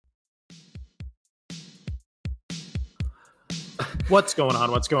What's going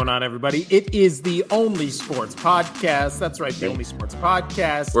on? What's going on, everybody? It is the Only Sports Podcast. That's right, the Only Sports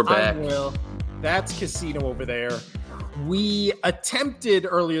Podcast. We're back. I'm Will. That's Casino over there. We attempted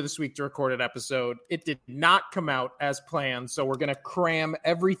earlier this week to record an episode. It did not come out as planned, so we're going to cram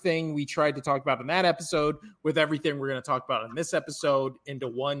everything we tried to talk about in that episode with everything we're going to talk about in this episode into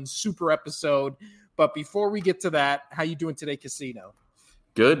one super episode. But before we get to that, how you doing today, Casino?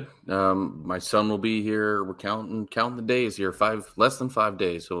 Good. My son will be here. We're counting the days here. Less than 5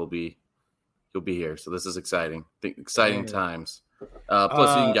 days. He'll be here. So this is exciting. Exciting times.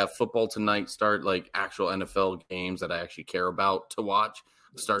 Plus, you got football tonight. Start like actual NFL games that I actually care about to watch.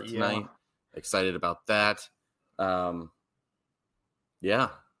 Start tonight. Excited about that. Yeah.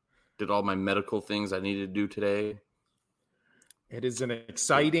 Did all my medical things I needed to do today. It is an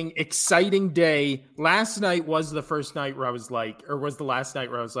exciting day. Last night was the first night where I was like, or was the last night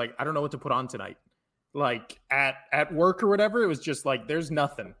where I was like, I don't know what to put on tonight. Like at work or whatever, it was just like, there's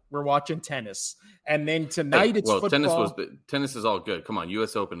nothing. We're watching tennis. And then tonight it's football. Tennis is all good. Come on,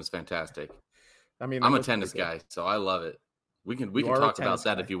 U.S. Open is fantastic. I mean, I'm a tennis guy, so I love it. We can talk about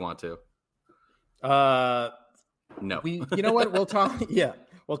that if you want to. No. You know what? We'll talk. Yeah,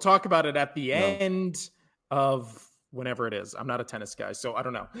 we'll talk about it at the end of whenever it is. I'm not a tennis guy, so I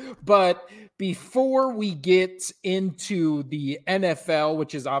don't know. But before we get into the NFL,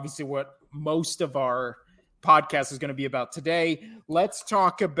 which is obviously what most of our podcast is going to be about today, let's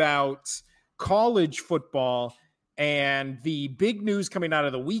talk about college football and the big news coming out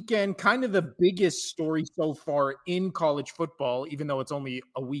of the weekend. Kind of the biggest story so far in college football, even though it's only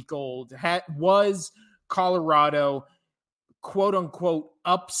a week old, was Colorado, quote unquote,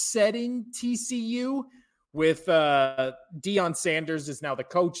 upsetting TCU. With Deion Sanders is now the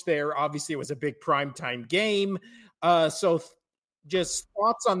coach there. Obviously, it was a big primetime game. So just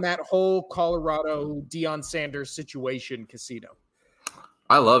thoughts on that whole Colorado Deion Sanders situation, Casino.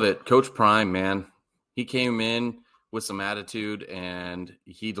 I love it. Coach Prime, man. He came in with some attitude, and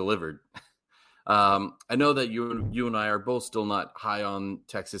he delivered. I know that you and I are both still not high on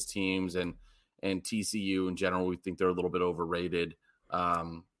Texas teams and TCU in general. We think they're a little bit overrated.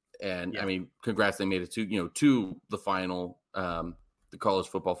 I mean, congrats, they made it to the final, the college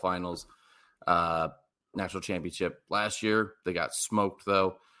football finals, national championship last year. They got smoked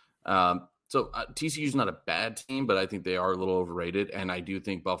though. So TCU is not a bad team, but I think they are a little overrated. And I do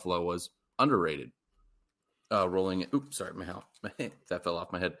think Buffalo was underrated. Rolling it. Oops, sorry, that fell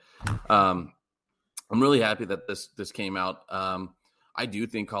off my head. I'm really happy that this came out. I do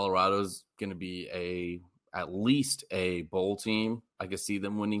think Colorado's going to be at least a bowl team. I could see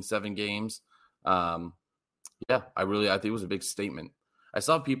them winning 7 games. I think it was a big statement. I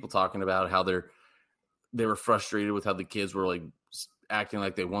saw people talking about how they were frustrated with how the kids were like acting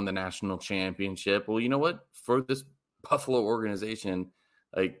like they won the national championship. Well, you know what? For this Buffalo organization,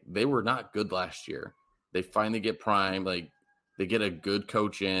 like they were not good last year. They finally get Prime, like they get a good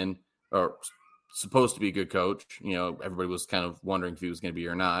coach in, or supposed to be a good coach. You know, everybody was kind of wondering if he was going to be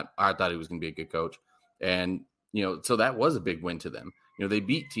or not. I thought he was going to be a good coach. And, so that was a big win to them. They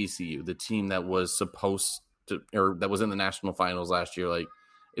beat TCU, the team that was supposed to, or that was in the national finals last year. Like,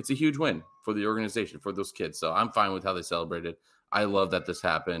 it's a huge win for the organization, for those kids. So I'm fine with how they celebrated. I love that this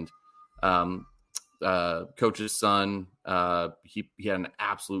happened. Coach's son, he had an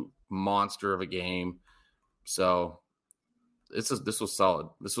absolute monster of a game. So this was solid.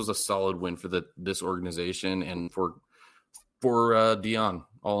 This was a solid win for this organization and for Deion.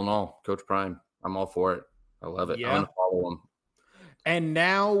 All in all, Coach Prime. I'm all for it. I love it. Yeah. I'm going to follow him. And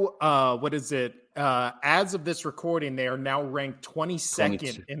now, what is it? As of this recording, they are now ranked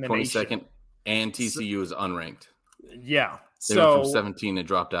 22nd in the 22nd, nation. And TCU is unranked. Yeah. They went from 17 and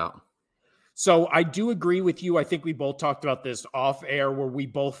dropped out. So I do agree with you. I think we both talked about this off air where we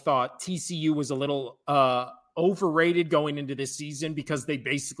both thought TCU was a little overrated going into this season because they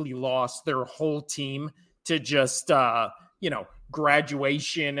basically lost their whole team to just,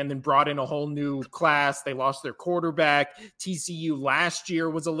 graduation and then brought in a whole new class. They lost their quarterback. TCU last year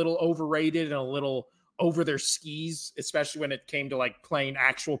was a little overrated and a little over their skis, especially when it came to like playing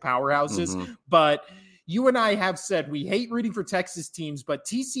actual powerhouses. Mm-hmm. But you and I have said we hate rooting for Texas teams, but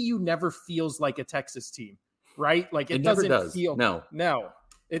TCU never feels like a Texas team, right? Like it doesn't feel. No.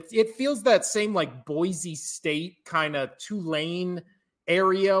 It feels that same like Boise State kind of Tulane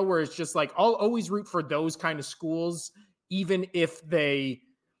area where it's just like I'll always root for those kind of schools. Even if they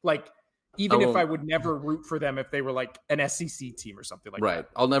if I would never root for them if they were like an SEC team or something like that. Right.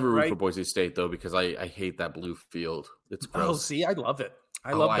 I'll never root for Boise State though, because I hate that blue field. It's gross. Oh, see, I love it.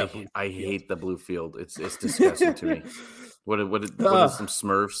 I hate the blue field. It's disgusting to me. What is some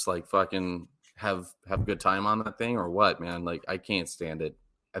Smurfs like fucking have good time on that thing or what, man? Like, I can't stand it.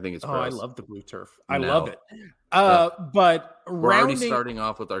 I think it's gross. I love the blue turf. I No. love it. But we're already starting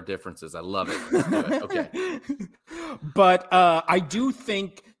off with our differences. I love it. Let's do it. Okay. But I do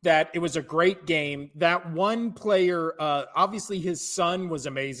think that it was a great game. That one player, obviously his son was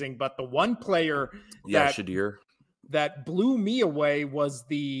amazing, but the one player Shadir, that blew me away was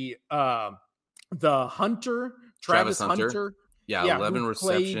the Hunter, Travis Hunter. Yeah, 11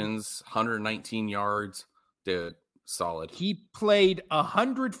 receptions, 119 yards. Dude, solid. He played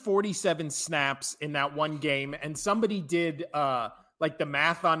 147 snaps in that one game, and somebody did like the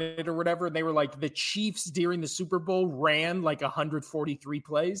math on it or whatever. And they were like, the Chiefs during the Super Bowl ran like 143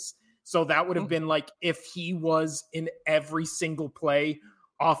 plays. So that would have been like if he was in every single play,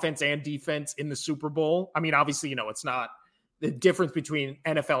 offense and defense in the Super Bowl. I mean, obviously, it's not the difference between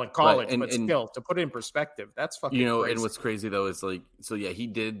NFL and college, right. But still, to put it in perspective, that's fucking crazy. And what's crazy though is like, so yeah,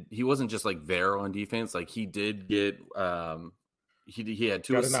 he wasn't just like there on defense. Like he did get, he had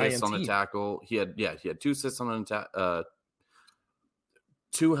 2 assists on a tackle. He had 2 assists on a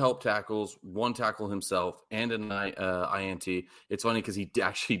 2 help tackles, 1 tackle himself, and an INT. It's funny because he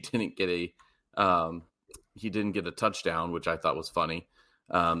actually didn't get a touchdown, which I thought was funny.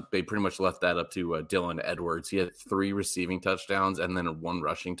 They pretty much left that up to Dylan Edwards. He had 3 receiving touchdowns and then 1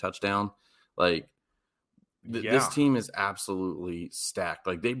 rushing touchdown. Like this team is absolutely stacked.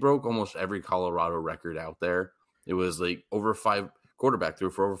 Like they broke almost every Colorado record out there. It was like quarterback threw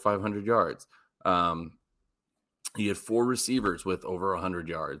for over 500 yards. He had 4 receivers with over 100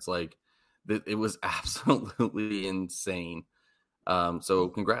 yards. Like it was absolutely insane. So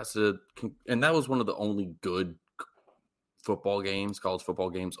congrats and that was one of the only good college football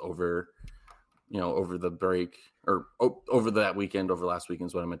games over the break or over that weekend, over last weekend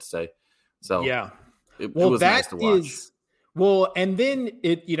is what I meant to say. So it was nice to watch. And then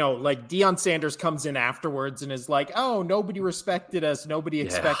like Deion Sanders comes in afterwards and is like, oh, nobody respected us. Nobody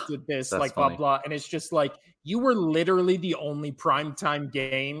expected this, like funny. Blah, blah. And it's just like, you were literally the only primetime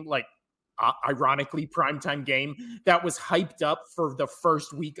game, like ironically primetime game that was hyped up for the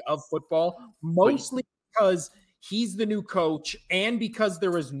first week of football, mostly because he's the new coach and because there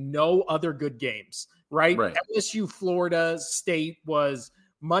was no other good games, right? LSU Florida State was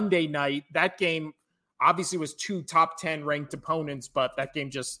Monday night. That game obviously was 2 top 10 ranked opponents, but that game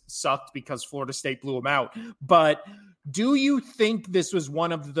just sucked because Florida State blew them out. But do you think this was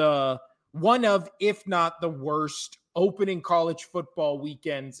one of, if not the worst opening college football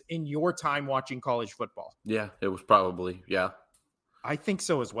weekends in your time watching college football? Yeah, it was probably, yeah. I think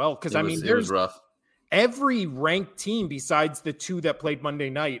so as well. Because it was rough. Every ranked team besides the 2 that played Monday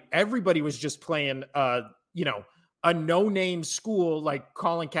night, everybody was just playing, a no-name school. Like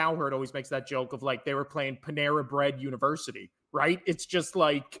Colin Cowherd always makes that joke of like they were playing Panera Bread University, right? It's just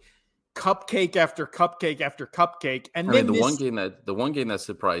like cupcake after cupcake after cupcake. And the one game that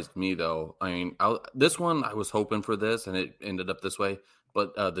surprised me though, I mean, this one I was hoping for this and it ended up this way,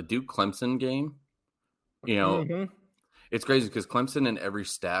 but the Duke Clemson game, it's crazy because Clemson in every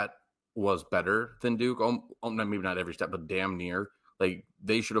stat was better than Duke. Maybe not every stat, but damn near. Like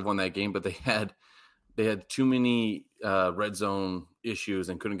they should have won that game, but they had too many red zone issues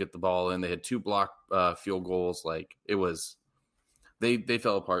and couldn't get the ball in. They had 2 blocked field goals. Like it was, they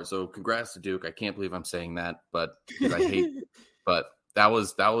fell apart. So congrats to Duke. I can't believe I'm saying that, but but that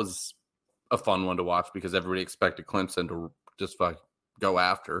was a fun one to watch because everybody expected Clemson to just go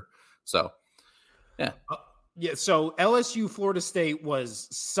after. So yeah. So LSU Florida State was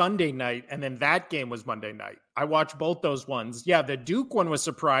Sunday night, and then that game was Monday night. I watched both those ones. Yeah, the Duke one was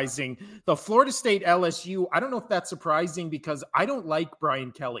surprising. The Florida State LSU, I don't know if that's surprising because I don't like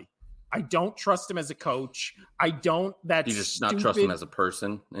Brian Kelly. I don't trust him as a coach. You just not trust him as a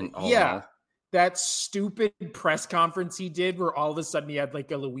person. That stupid press conference he did where all of a sudden he had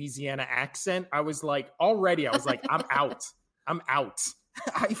like a Louisiana accent. I was like, I'm out. I'm out.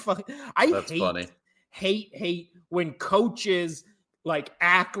 That's funny. Hate when coaches, like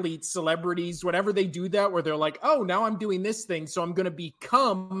athletes, celebrities, whatever, they do that where they're like, oh, now I'm doing this thing, so I'm going to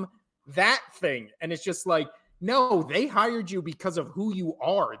become that thing. And it's just like, no, they hired you because of who you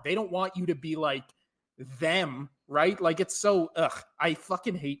are. They don't want you to be like them, right? Like it's so, I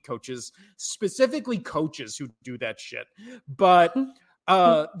fucking hate coaches, specifically coaches who do that shit. But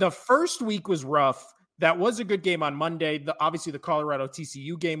the first week was rough. That was a good game on Monday. Obviously, the Colorado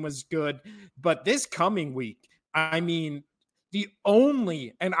TCU game was good. But this coming week, I mean, the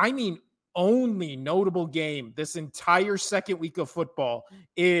only notable game this entire second week of football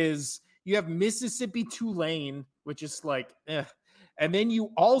is you have Mississippi Tulane, which is like, and then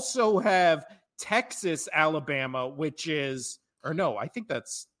you also have Texas Alabama, which is, or no, I think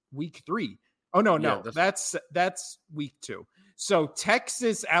that's week 3. Oh, no. Yeah, That's week 2. So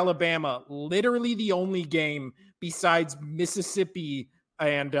Texas, Alabama, literally the only game besides Mississippi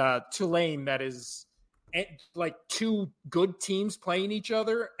and Tulane that is like two good teams playing each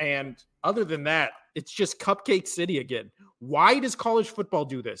other. And other than that, it's just Cupcake City again. Why does college football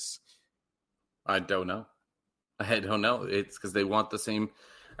do this? I don't know. It's because they want the same.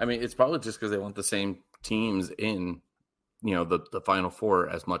 I mean, it's probably just because they want the same teams in, the Final Four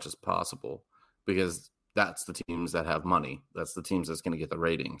as much as possible, because that's the teams that have money. That's the teams that's going to get the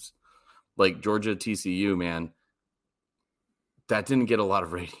ratings. Like Georgia, TCU, man, that didn't get a lot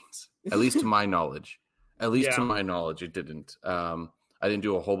of ratings, at least to my knowledge. At least to my knowledge, it didn't. I didn't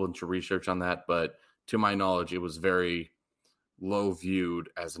do a whole bunch of research on that, but to my knowledge, it was very low viewed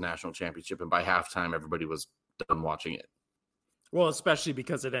as a national championship. And by halftime, everybody was done watching it. Well, especially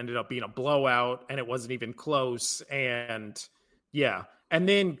because it ended up being a blowout and it wasn't even close. And and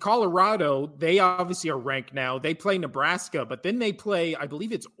then Colorado, they obviously are ranked now. They play Nebraska, but then they play, I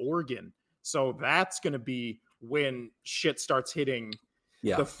believe it's Oregon. So that's going to be when shit starts hitting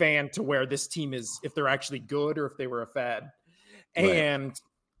the fan, to where this team is, if they're actually good or if they were a fad. Right.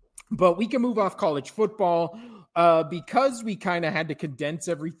 But we can move off college football because we kind of had to condense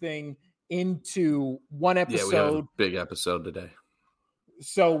everything into one episode. Yeah, we have a big episode today.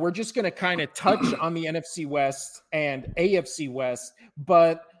 So we're just going to kind of touch on the NFC West and AFC West,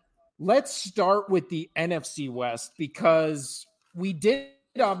 but let's start with the NFC West, because we did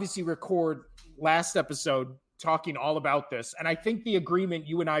obviously record last episode talking all about this. And I think the agreement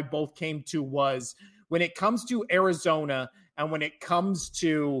you and I both came to was, when it comes to Arizona and when it comes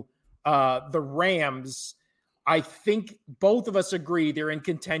to the Rams, I think both of us agree they're in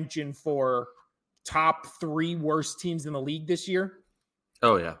contention for top 3 worst teams in the league this year.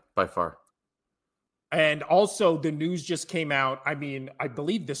 Oh, yeah, by far. And also the news just came out, I mean, I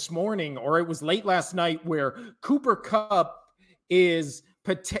believe this morning, or it was late last night, where Cooper Kupp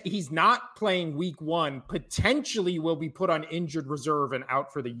he's not playing week 1, potentially will be put on injured reserve and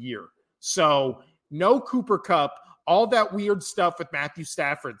out for the year. So no Cooper Kupp. All that weird stuff with Matthew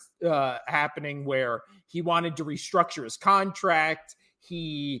Stafford happening, where he wanted to restructure his contract.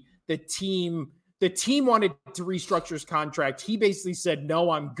 The team wanted to restructure his contract. He basically said,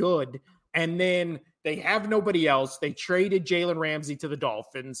 no, I'm good. And then they have nobody else. They traded Jalen Ramsey to the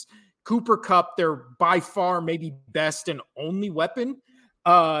Dolphins. Cooper Kupp, their by far maybe best and only weapon,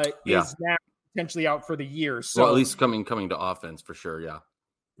 is now potentially out for the year. So, well, at least coming to offense for sure. Yeah.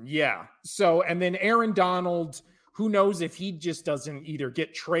 Yeah. So, and then Aaron Donald, who knows if he just doesn't either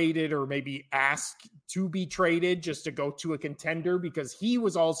get traded or maybe ask to be traded just to go to a contender, because he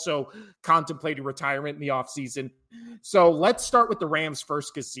was also contemplating retirement in the offseason. So let's start with the Rams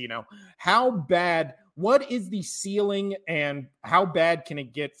first, Casino. What is the ceiling and how bad can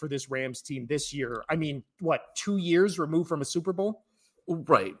it get for this Rams team this year? I mean, 2 years removed from a Super Bowl?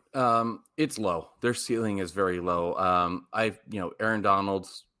 Right. It's low. Their ceiling is very low. Aaron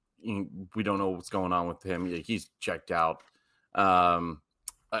Donald's, we don't know what's going on with him. He's checked out.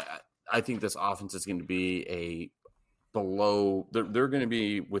 I think this offense is going to be they're going to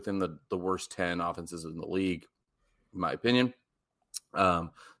be within the worst 10 offenses in the league, in my opinion.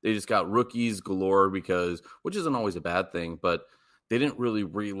 They just got rookies galore, which isn't always a bad thing, but they didn't really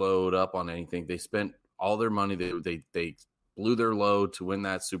reload up on anything. They spent all their money. They blew their load to win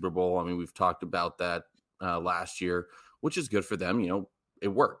that Super Bowl. I mean, we've talked about that last year, which is good for them. It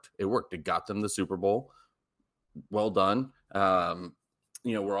worked. It got them the Super Bowl. Well done.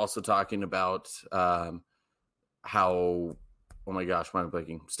 We're also talking about how, oh my gosh, why am I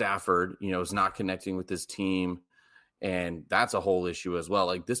blanking? Stafford, is not connecting with this team. And that's a whole issue as well.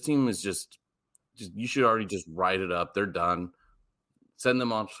 Like, this team is just you should already just write it up. They're done. Send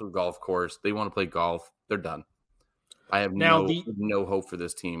them on to a golf course. They want to play golf. They're done. I have no hope for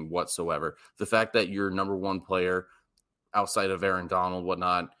this team whatsoever. The fact that your number 1 player outside of Aaron Donald,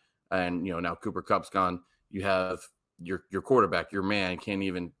 whatnot, and now Cooper Kupp's gone, you have your quarterback, your man, can't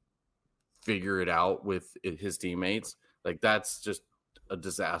even figure it out with his teammates. Like, that's just a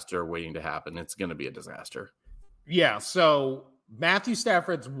disaster waiting to happen. It's going to be a disaster. Yeah. So Matthew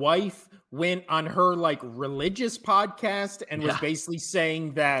Stafford's wife went on her religious podcast and was basically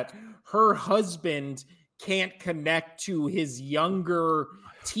saying that her husband can't connect to his younger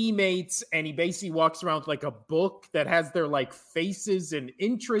teammates, and he basically walks around with a book that has their faces and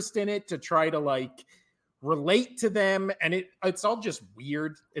interest in it to try to relate to them, and it's all just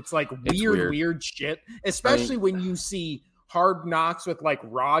weird. It's weird shit, especially when you see Hard Knocks with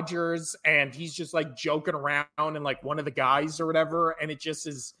Rodgers, and he's just joking around and one of the guys or whatever, and it just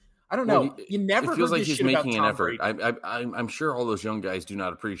is, I don't know. It feels like he's making an effort. I'm sure all those young guys do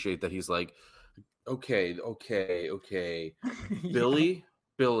not appreciate that he's Okay. Yeah.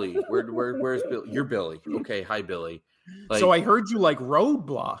 Billy. Where's Billy? You're Billy. Okay, hi Billy. So Like, I heard you like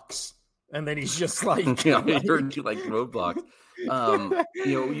roadblocks, and then he's just like, you know, I heard you like roadblocks.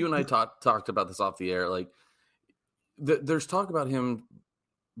 You and I talked about this off the air. Like, there's talk about him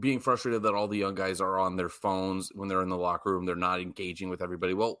being frustrated that all the young guys are on their phones when they're in the locker room. They're not engaging with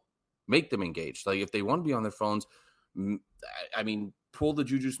everybody. Well, make them engaged. Like, if they want to be on their phones, I mean, pull the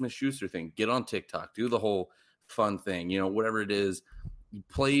Juju Smith-Schuster thing. Get on TikTok. Do the whole fun thing. You know, whatever it is.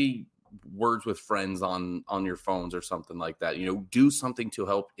 Play words with friends on your phones or something like that. You know, do something to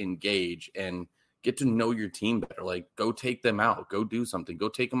help engage and get to know your team better. Like, go take them out. Go do something. Go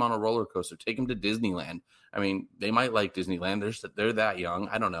take them on a roller coaster. Take them to Disneyland. I mean, they might like Disneyland. They're that young.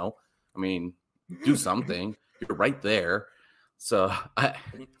 I don't know. I mean, do something. You're right there. So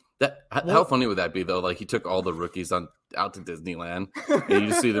how funny would that be though? Like, he took all the rookies out to Disneyland, and you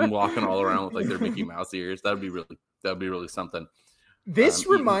just see them walking all around with like their Mickey Mouse ears. That'd be really something. This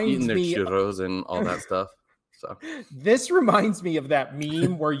reminds eating their me churros and all that stuff. So this reminds me of that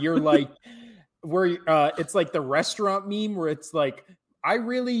meme where you're like, it's like the restaurant meme where it's like, I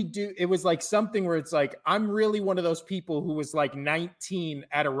really do. It was like something where it's like, I'm really one of those people who was like 19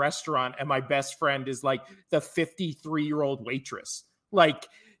 at a restaurant, and my best friend is like the 53-year-old waitress. Like,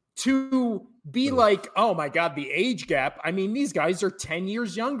 to be like, oh my God, the age gap. I mean, these guys are 10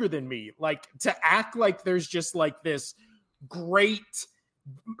 years younger than me. Like, to act like there's just like this great,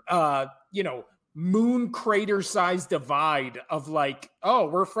 moon crater size divide of like, oh,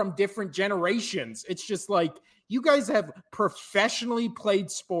 we're from different generations. It's just like, you guys have professionally played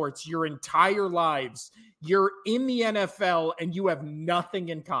sports your entire lives. You're in the NFL and you have nothing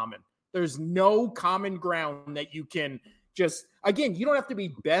in common. There's no common ground that you can just, again, you don't have to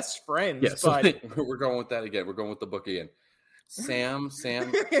be best friends. Yeah, so but we're going with that again. We're going with the book again. Sam, yeah.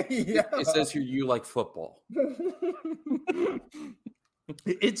 It says here you like football.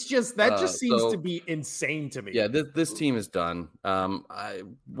 It's just that just seems to be insane to me. Yeah, this team is done.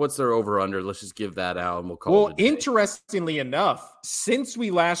 What's their over under? Let's just give that out and we'll call it a day. Interestingly enough, since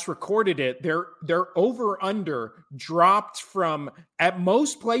we last recorded it, their over under dropped from, at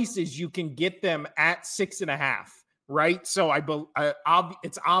most places you can get them at 6.5. Right. So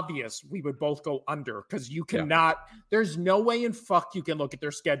it's obvious we would both go under, because you cannot, there's no way in fuck you can look at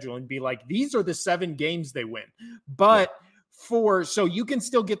their schedule and be like, these are the 7 games they win. But so you can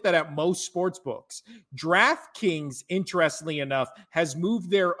still get that at most sports books. DraftKings, interestingly enough, has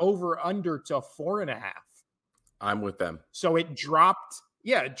moved their over under to 4.5. I'm with them. So it dropped.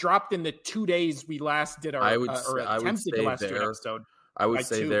 Yeah, it dropped in the 2 days we last did our attempted to last do an episode. I would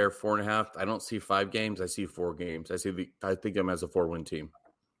say 2. They're 4.5. I don't see 5 games. I see 4 games. I think them as a 4-win team.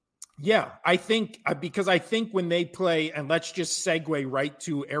 Yeah, I think because I think when they play, and let's just segue right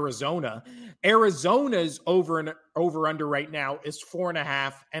to Arizona. Arizona's over under right now is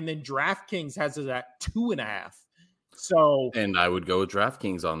 4.5, and then DraftKings has it at 2.5. So, and I would go with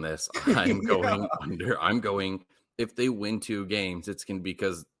DraftKings on this. I'm going under. I'm going, if they win 2 games, it's going to be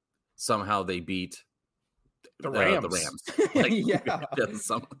because somehow they beat the Rams. Like,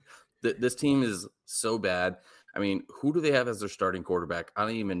 this team is so bad. I mean, who do they have as their starting quarterback? I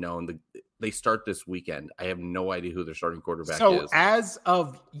don't even know. And they start this weekend. I have no idea who their starting quarterback is. So as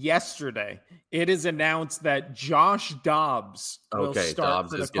of yesterday, it is announced that Josh Dobbs will start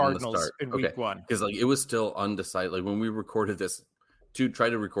for the Cardinals in week 1. Because like, it was still undecided. Like, when we recorded this, to try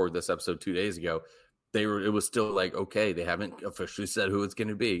to record this episode 2 days ago, it was still like, okay, they haven't officially said who it's going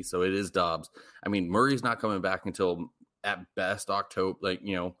to be. So it is Dobbs. I mean, Murray's not coming back until at best October, like,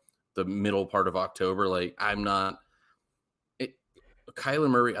 the middle part of October. Like, Kyler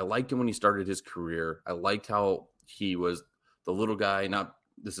Murray, I liked him when he started his career. I liked how he was the little guy.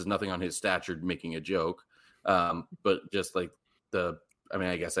 This is nothing on his stature, making a joke. But just like I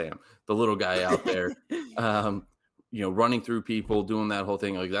guess I am the little guy out there, running through people, doing that whole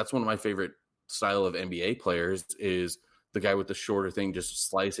thing. Like, that's one of my favorite style of NBA players, is the guy with the shorter thing, just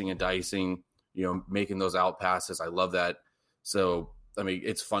slicing and dicing, making those out passes. I love that. So, I mean,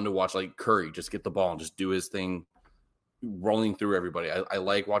 it's fun to watch, like Curry just get the ball and just do his thing, rolling through everybody. I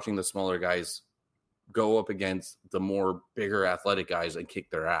like watching the smaller guys go up against the more bigger athletic guys and kick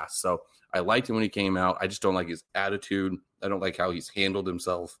their ass. So I liked him when he came out. I just don't like his attitude. I don't like how he's handled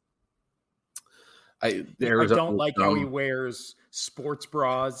himself. I don't like how he wears sports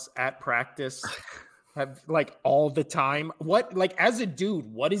bras at practice, like all the time. What, like, as a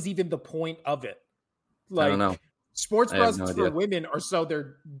dude, what is even the point of it? Like, I don't know. Sports bras for women are so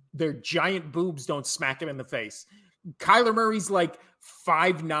their giant boobs don't smack him in the face. Kyler Murray's like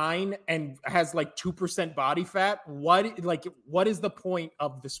 5'9" and has like 2% body fat. What is the point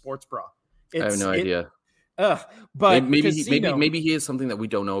of the sports bra? I have no idea. But maybe he is something that we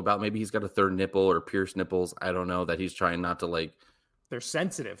don't know about. Maybe he's got a third nipple or pierced nipples. I don't know, that he's trying not to like. They're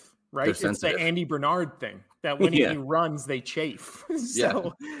sensitive, right? It's the Andy Bernard thing that when he runs, they chafe.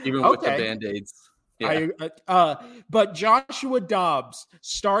 So, even with the Band-Aids. Yeah. But Joshua Dobbs,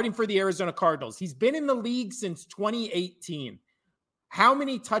 starting for the Arizona Cardinals, he's been in the league since 2018. How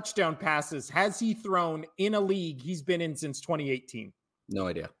many touchdown passes has he thrown in a league he's been in since 2018? No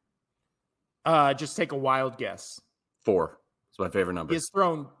idea. Just take a wild guess. 4. It's my favorite number. He has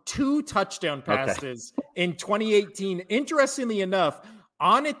thrown 2 touchdown passes in 2018. Interestingly enough,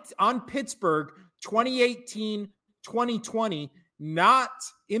 on Pittsburgh, 2018, 2020, not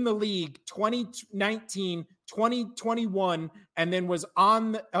in the league, 2019, 2021, and then was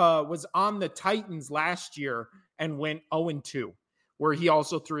on the Titans last year and went 0-2, where he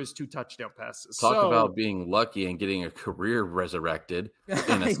also threw his 2 touchdown passes. Talk about being lucky and getting a career resurrected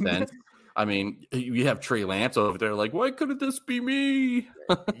in a sense. I mean, you have Trey Lance over there like, why couldn't this be me?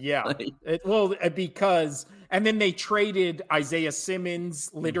 Yeah. Because and then they traded Isaiah Simmons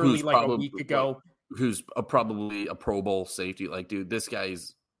literally like a week ago. Who's probably a Pro Bowl safety. Like, dude, this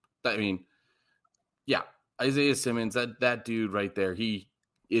guy's, I mean, yeah, Isaiah Simmons, that dude right there, he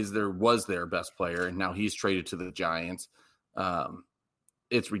was their best player, and now he's traded to the Giants.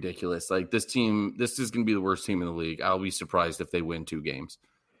 It's ridiculous. Like, this is going to be the worst team in the league. I'll be surprised if they win 2 games.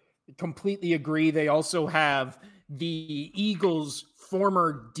 Completely agree. They also have the Eagles'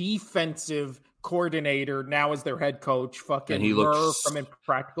 former defensive coordinator now as their head coach, fucking Murr from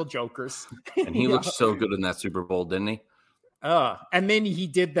Impractical Jokers. And he looked so good in that Super Bowl, didn't he? And then he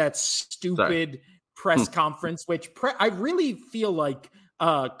did that stupid press conference, which I really feel like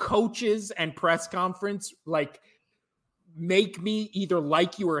coaches and press conference like make me either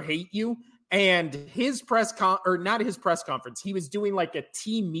like you or hate you. And his not his press conference, he was doing like a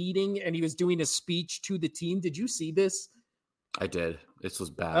team meeting and he was doing a speech to the team. Did you see this? I did. This was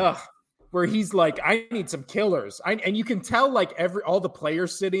bad. Where he's like, I need some killers. And you can tell like all the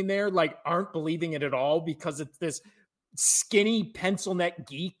players sitting there like aren't believing it at all because it's this skinny pencil neck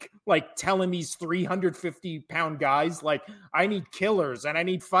geek like telling these 350-pound guys like, I need killers and I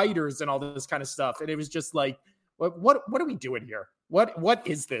need fighters and all this kind of stuff. And it was just like, what are we doing here? What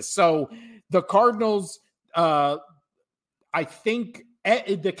is this? So the Cardinals, I think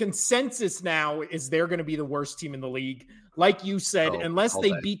the consensus now is they're going to be the worst team in the league. Like you said, unless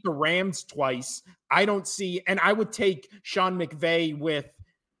they beat the Rams twice, I don't see, and I would take Sean McVay with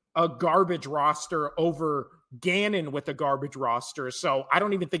a garbage roster over Gannon with a garbage roster. So I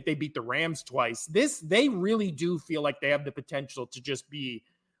don't even think they beat the Rams twice. They really do feel like they have the potential to just be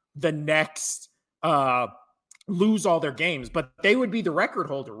the next, lose all their games, but they would be the record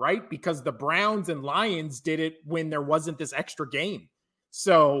holder, right? Because the Browns and Lions did it when there wasn't this extra game.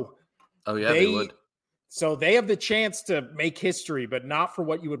 So they would. So they have the chance to make history, but not for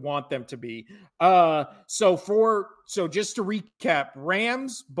what you would want them to be. So just to recap,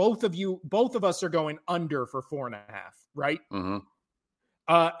 Rams, both of us are going under for 4.5, right?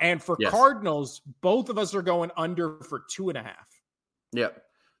 Mm-hmm. And for Cardinals, both of us are going under for 2.5. Yeah.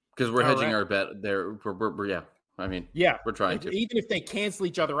 Because we're hedging our bet there. We're trying to. Even if they cancel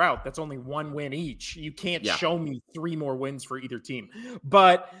each other out, that's only 1 win each. You can't show me 3 more wins for either team.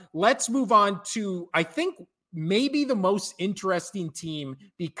 But let's move on to, I think, maybe the most interesting team,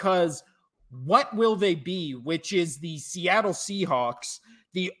 because what will they be, which is the Seattle Seahawks.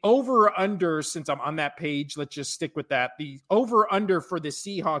 The over-under, since I'm on that page, let's just stick with that. The over-under for the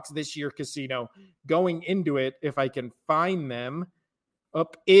Seahawks this year, Casino, going into it, if I can find them,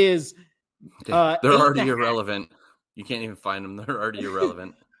 is they're already irrelevant. You can't even find them. They're already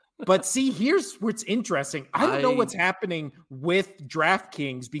irrelevant. But see, here's what's interesting. I don't know what's happening with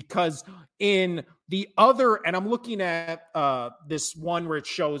DraftKings, because in the other, and I'm looking at this one where it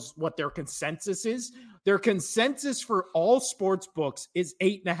shows what their consensus is. Their consensus for all sports books is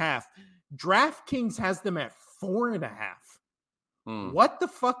 8.5. DraftKings has them at 4.5. What the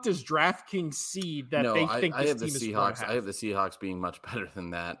fuck does DraftKings see that they think this team is 4.5? I have the Seahawks being much better than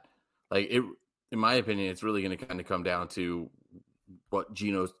that. Like, it, in my opinion, it's really going to kind of come down to what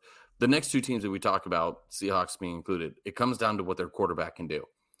Geno's. The next 2 teams that we talk about, Seahawks being included, it comes down to what their quarterback can do.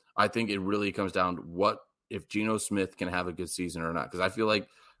 I think it really comes down to what if Geno Smith can have a good season or not. Because I feel like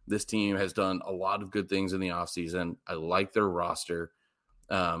this team has done a lot of good things in the offseason. I like their roster.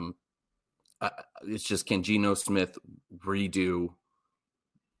 It's just, can Geno Smith redo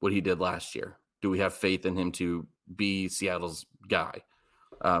what he did last year? Do we have faith in him to be Seattle's guy?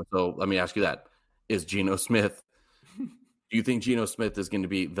 So let me ask you that. Is Geno Smith, do you think Geno Smith is going to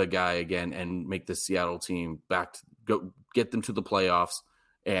be the guy again and make the Seattle team back to go get them to the playoffs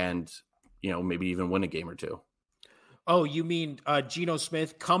and maybe even win a game or two. Oh, you mean Geno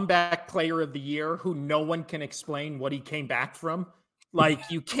Smith, comeback player of the year, who no one can explain what he came back from? Like,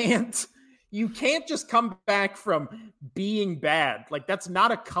 you can't just come back from being bad. Like, that's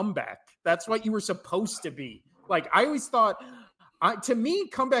not a comeback. That's what you were supposed to be. Like, I always thought, to me,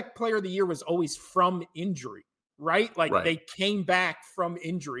 comeback player of the year was always from injury, right? Like, They came back from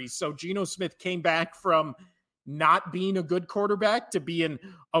injury. So Geno Smith came back from not being a good quarterback to being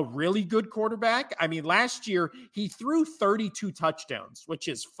a really good quarterback. I mean, last year he threw 32 touchdowns, which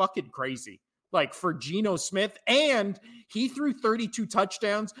is fucking crazy. Like, for Geno Smith, and he threw 32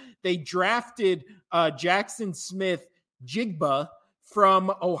 touchdowns. They drafted Jackson Smith-Jigba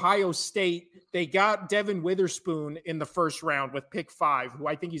from Ohio State. They got Devin Witherspoon in the first round with pick 5, who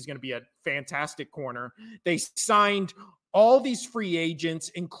I think he's going to be a fantastic corner. They signed all these free agents,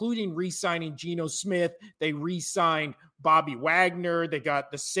 including re-signing Geno Smith. They re-signed Bobby Wagner. They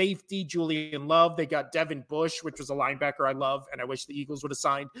got the safety, Julian Love. They got Devin Bush, which was a linebacker I love, and I wish the Eagles would have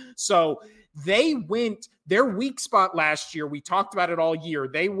signed. So they went their weak spot last year. We talked about it all year.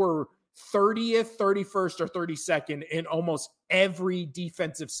 They were 30th, 31st, or 32nd in almost every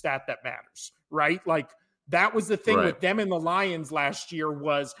defensive stat that matters, right? Like, that was the thing with them and the Lions last year,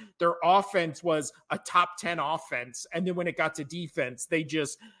 was their offense was a top 10 offense. And then when it got to defense, they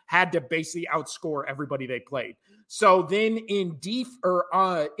just had to basically outscore everybody they played. So then in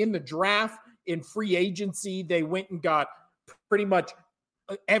the draft, in free agency, they went and got pretty much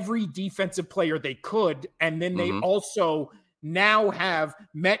every defensive player they could. And then they also now have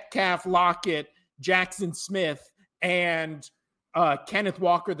Metcalf, Lockett, Jackson Smith, and Kenneth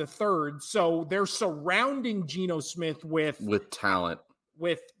Walker III. So they're surrounding Geno Smith with talent,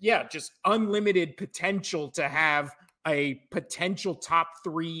 with just unlimited potential to have a potential top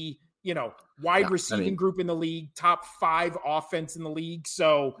 3, wide receiving group in the league, top 5 offense in the league.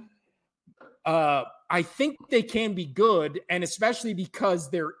 So I think they can be good, and especially because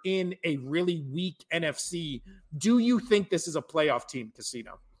they're in a really weak NFC. Do you think this is a playoff team,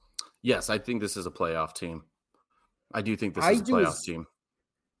 Casino? Yes, I think this is a playoff team. I do think this is a playoff team.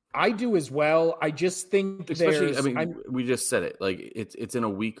 I do as well. I just think we just said it. Like, it's in a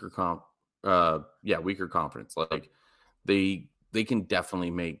weaker conference. Like, they can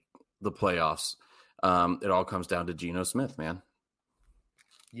definitely make the playoffs. It all comes down to Geno Smith, man.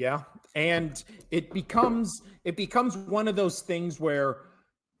 Yeah, and it becomes one of those things where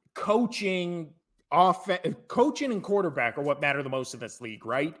coaching and quarterback are what matter the most in this league,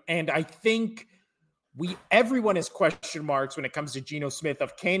 right? And I think everyone has question marks when it comes to Geno Smith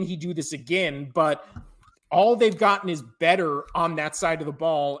of, can he do this again? But all they've gotten is better on that side of the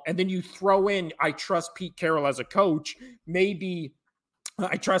ball. And then you throw in, I trust Pete Carroll as a coach. Maybe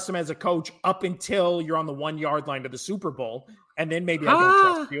I trust him as a coach up until you're on the 1 yard line to the Super Bowl. And then maybe I don't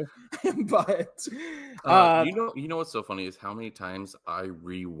trust you. But you know what's so funny is how many times I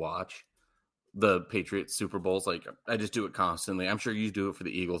rewatch the Patriots Super Bowls. Like, I just do it constantly. I'm sure you do it for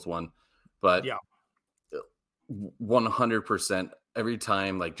the Eagles one, but 100% every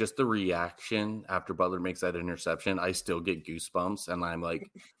time, like, just the reaction after Butler makes that interception, I still get goosebumps, and I'm like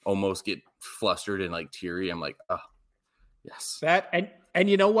almost get flustered and like teary. I'm like, oh yes. That and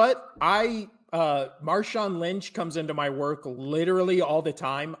you know what? Marshawn Lynch comes into my work literally all the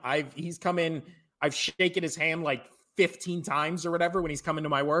time. He's come in, I've shaken his hand like 15 times or whatever when he's coming to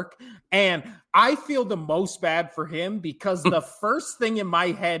my work. And I feel the most bad for him because the first thing in my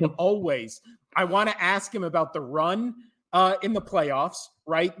head always, I want to ask him about the run in the playoffs,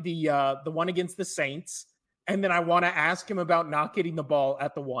 right? The one against the Saints. And then I want to ask him about not getting the ball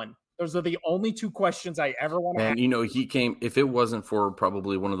at the 1. Those are the only 2 questions I ever want to ask. And, he came, if it wasn't for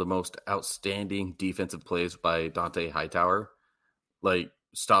probably one of the most outstanding defensive plays by Dante Hightower, like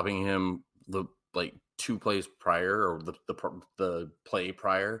stopping him the 2 plays prior, or the play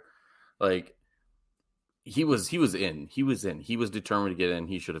prior, like he was in. He was determined to get in.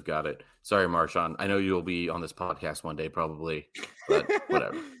 He should have got it. Sorry, Marshawn. I know you'll be on this podcast one day probably, but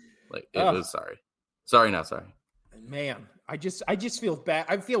whatever. Like, it was sorry, not sorry. Man, I just feel bad.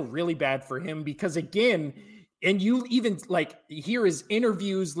 I feel really bad for him because, again, and you even like hear his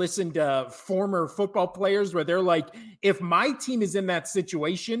interviews, listen to former football players where they're like, if my team is in that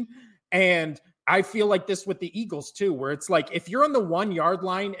situation, and I feel like this with the Eagles too, where it's like, if you're on the 1 yard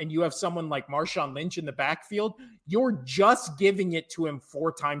line and you have someone like Marshawn Lynch in the backfield, you're just giving it to him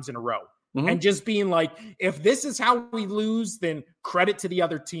 4 times in a row. And just being like, if this is how we lose, then credit to the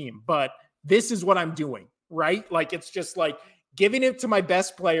other team. But this is what I'm doing. Right? Like, it's just like giving it to my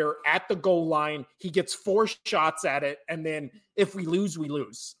best player at the goal line. He gets 4 shots at it. And then if we lose, we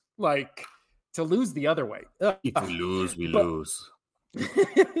lose. Like, to lose the other way. If we lose, we lose.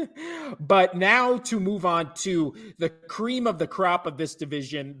 But now to move on to the cream of the crop of this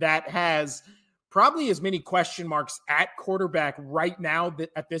division that has probably as many question marks at quarterback right now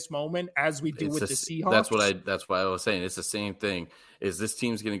at this moment as we do with the Seahawks. That's why I was saying it's the same thing. Is this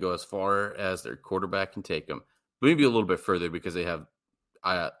team's going to go as far as their quarterback can take them? Maybe a little bit further because they have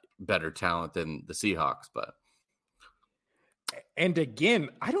better talent than the Seahawks, but. And again,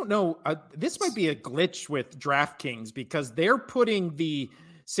 I don't know. This might be a glitch with DraftKings because they're putting the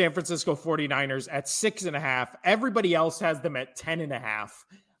San Francisco 49ers at 6.5. Everybody else has them at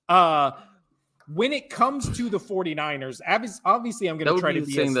 10.5. When it comes to the 49ers, obviously I'm going to try to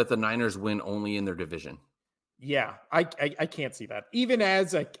be saying that the Niners win only in their division. Yeah, I can't see that. Even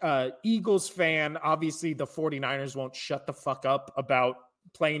as a Eagles fan, obviously the 49ers won't shut the fuck up about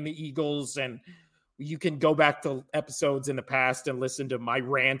playing the Eagles, and you can go back to episodes in the past and listen to my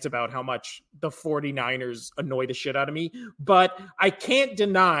rant about how much the 49ers annoy the shit out of me. But I can't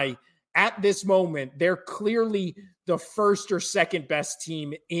deny at this moment, they're clearly the first or second best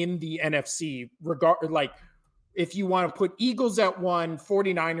team in the NFC. Like if you want to put Eagles at 1,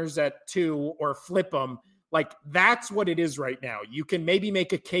 49ers at 2, or flip them, like that's what it is right now. You can maybe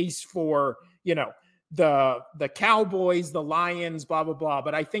make a case for, the Cowboys, the Lions, blah, blah, blah.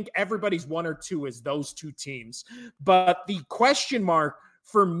 But I think everybody's 1 or 2 is those two teams. But the question mark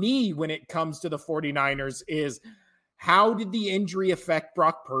for me when it comes to the 49ers is how did the injury affect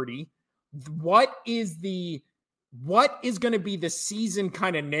Brock Purdy? What is going to be the season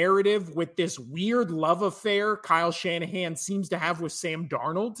kind of narrative with this weird love affair Kyle Shanahan seems to have with Sam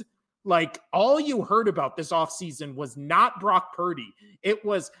Darnold? Like all you heard about this offseason was not Brock Purdy. It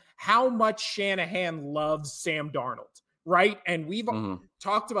was how much Shanahan loves Sam Darnold, right? And we've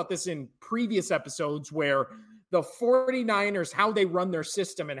talked about this in previous episodes where the 49ers, how they run their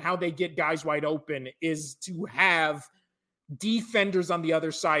system and how they get guys wide open is to have defenders on the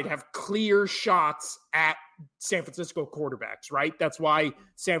other side have clear shots at San Francisco quarterbacks, right? That's why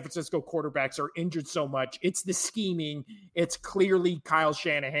San Francisco quarterbacks are injured so much. It's the scheming. It's clearly Kyle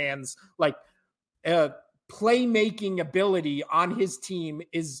Shanahan's playmaking ability on his team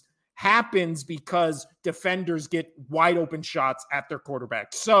happens because defenders get wide open shots at their quarterback.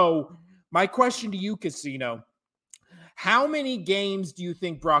 So my question to you, Casino, how many games do you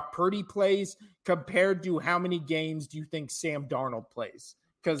think Brock Purdy plays compared to how many games do you think Sam Darnold plays?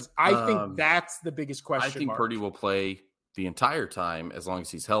 Because I think that's the biggest question mark. I think Purdy will play the entire time as long as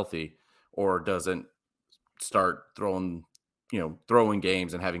he's healthy or doesn't start throwing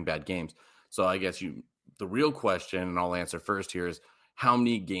games and having bad games. So I guess the real question, and I'll answer first here, is how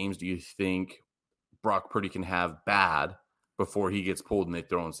many games do you think Brock Purdy can have bad before he gets pulled and they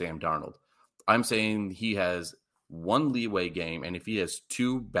throw in Sam Darnold? I'm saying he has one leeway game, and if he has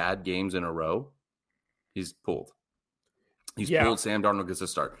 2 bad games in a row, he's pulled. He's pulled. Sam Darnold gets a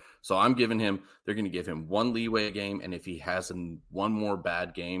start. So I'm giving him, they're going to give him one leeway game. And if he has one more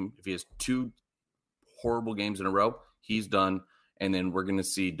bad game, if he has 2 horrible games in a row, he's done. And then we're going to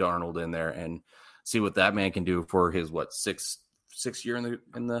see Darnold in there and see what that man can do for his, sixth year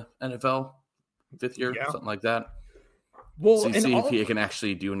in the NFL, 5th year, something like that. Well, see if he can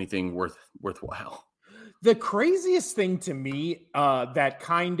actually do anything worthwhile. The craziest thing to me that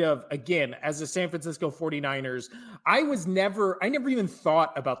kind of, again, as a San Francisco 49ers, I never even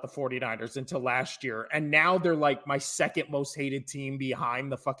thought about the 49ers until last year. And now they're like my second most hated team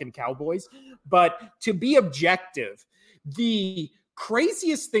behind the fucking Cowboys. But to be objective, the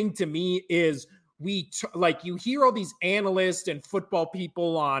craziest thing to me is you hear all these analysts and football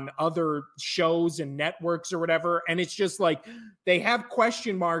people on other shows and networks or whatever. And it's just like they have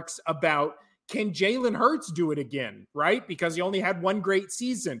question marks about, can Jalen Hurts do it again, right? Because he only had one great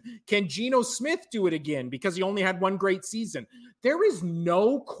season. Can Geno Smith do it again? Because he only had one great season. There is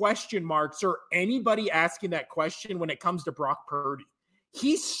no question marks or anybody asking that question when it comes to Brock Purdy.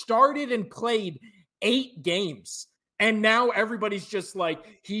 He started and played 8 games. And now everybody's just like,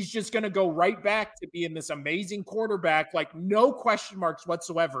 he's just going to go right back to being this amazing quarterback, like no question marks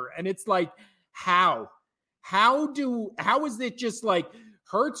whatsoever. And it's like, how is it just like,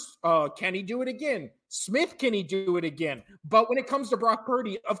 Hurts, can he do it again? Smith, can he do it again? But when it comes to Brock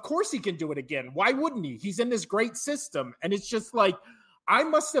Purdy, of course he can do it again. Why wouldn't he? He's in this great system. And it's just like, I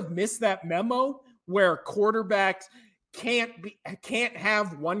must have missed that memo where quarterbacks can't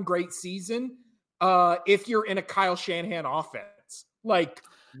have one great season if you're in a Kyle Shanahan offense. Like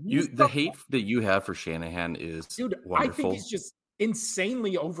the hate that you have for Shanahan is wonderful. I think he's just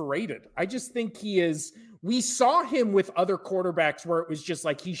insanely overrated. I just think he is. We saw him with other quarterbacks where it was just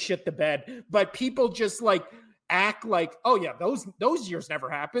like he shit the bed, but people just like act like, oh yeah, those years never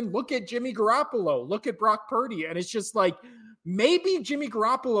happened. Look at Jimmy Garoppolo, look at Brock Purdy. And it's just like, maybe Jimmy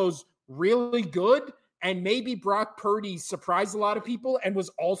Garoppolo's really good, and maybe Brock Purdy surprised a lot of people and was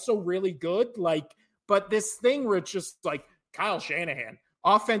also really good. Like, but this thing where it's just like Kyle Shanahan,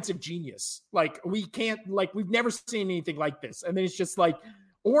 offensive genius. Like, we've never seen anything like this. And then it's just like,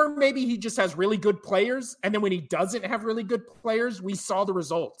 or maybe he just has really good players. And then when he doesn't have really good players, we saw the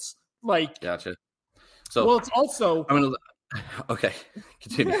results. Like, gotcha. So, well, it's also, okay,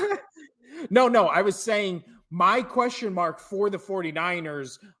 continue. No, I was saying my question mark for the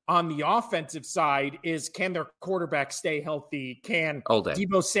 49ers on the offensive side is, can their quarterback stay healthy? Can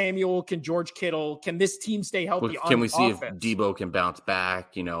Deebo Samuel, can George Kittle, can this team stay healthy? Can we see offense? If Deebo can bounce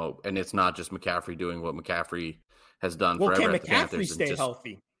back, and it's not just McCaffrey doing what McCaffrey has done forever at the Panthers. Can McCaffrey stay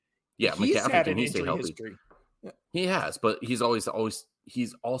healthy? Yeah, McCaffrey can stay healthy. History. He has, but he's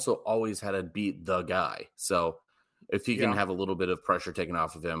also always had to beat the guy. So if he can have a little bit of pressure taken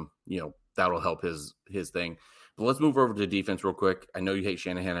off of him, that'll help his thing. But let's move over to defense real quick. I know you hate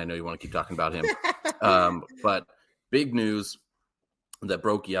Shanahan. I know you want to keep talking about him. But big news that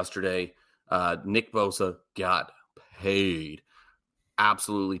broke yesterday. Nick Bosa got paid.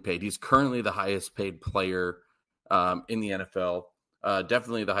 Absolutely paid. He's currently the highest paid player in the NFL.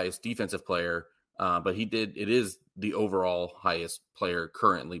 Definitely the highest defensive player. But it is the overall highest player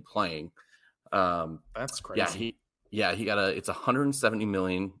currently playing. That's crazy. He got it's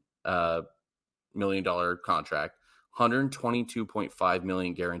 $170 million contract, $122.5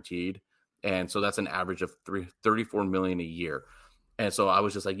 million guaranteed. And so that's an average of $34 million a year. And so I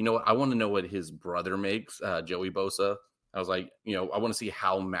was just like, you know what? I want to know what his brother makes, Joey Bosa. I was like, I want to see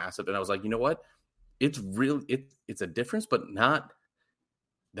how massive. And I was like, you know what? It's real. It's a difference, but not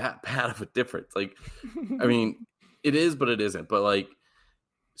that bad of a difference. Like, I mean, it is, but it isn't. But like,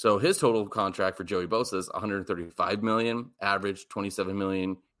 so his total contract for Joey Bosa is $135 million, average $27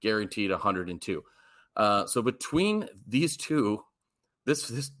 million, guaranteed $102. So between these two,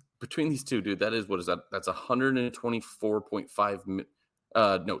 between these two, dude, that is, what is that? That's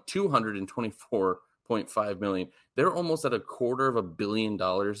 $224.5 million. They're almost at $250 million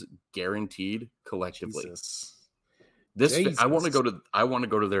guaranteed collectively. Jesus. I want to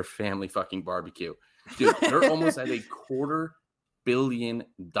go to their family fucking barbecue, dude. They're almost at $250 million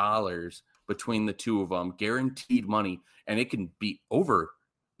between the two of them, guaranteed money, and it can be over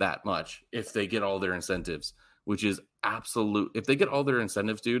that much if they get all their incentives, which is absolute. If they get all their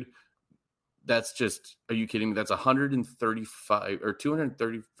incentives, dude, that's just, are you kidding me? That's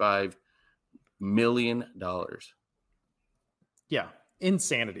 $235 million. Yeah,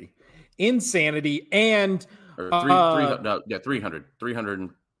 insanity. And 300.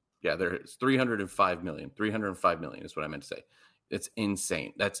 Yeah, there is $305 million. $305 million is what I meant to say. It's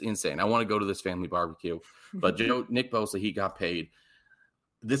insane. That's insane. I want to go to this family barbecue. But Nick Bosa, he got paid.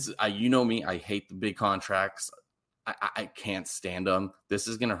 You know me, I hate the big contracts. I can't stand them. This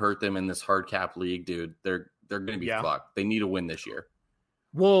is going to hurt them in this hard cap league, dude. They're going to be fucked. They need a win this year.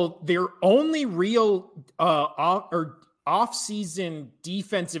 Well, their only real off-season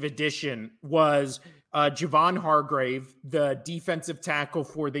defensive addition was Javon Hargrave, the defensive tackle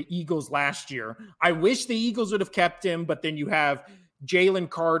for the Eagles last year. I wish the Eagles would have kept him, but then you have Jalen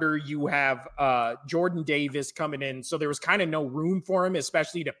Carter, you have Jordan Davis coming in. So there was kind of no room for him,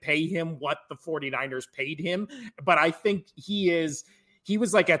 especially to pay him what the 49ers paid him. But I think he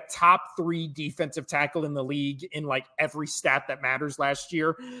was like a top 3 defensive tackle in the league in like every stat that matters last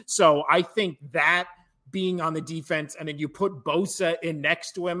year. So I think that being on the defense, and then you put Bosa in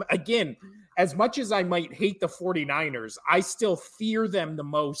next to him, again, as much as I might hate the 49ers, I still fear them the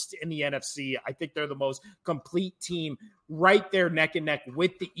most in the NFC. I think they're the most complete team, right there neck and neck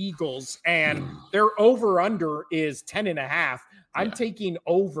with the Eagles, and their over-under is 10.5. I'm taking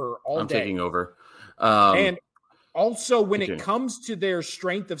over all day. I'm taking over. And also, when it comes to their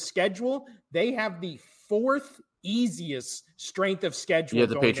strength of schedule, they have the 4th easiest strength of schedule. Yeah,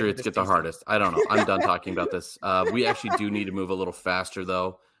 the Patriots get the hardest. I don't know. I'm done talking about this. We actually do need to move a little faster,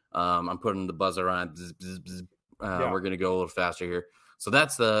 though. I'm putting the buzzer on. Bzz, bzz, bzz. We're going to go a little faster here. So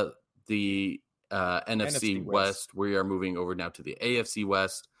that's the NFC West. We are moving over now to the AFC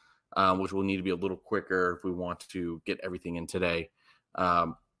West, which will need to be a little quicker if we want to get everything in today.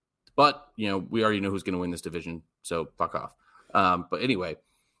 But, we already know who's going to win this division, so fuck off. But anyway,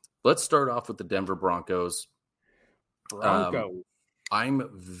 let's start off with the Denver Broncos. I'm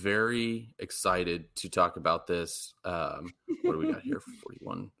very excited to talk about this. What do we got here?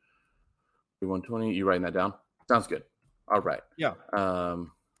 4120. You writing that down? Sounds good. All right. Yeah.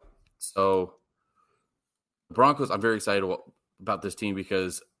 So Broncos, I'm very excited about this team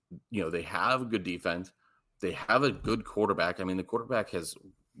because, they have a good defense. They have a good quarterback. I mean, the quarterback has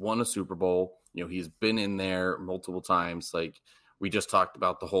won a Super Bowl. He's been in there multiple times. Like we just talked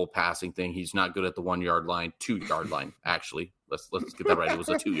about the whole passing thing. He's not good at the 1 yard line, 2 yard line. Actually, let's get that right. It was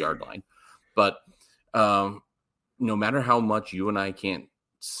a 2 yard line. But no matter how much you and I can't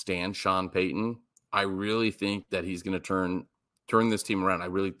stand Sean Payton, I really think that he's going to turn this team around. I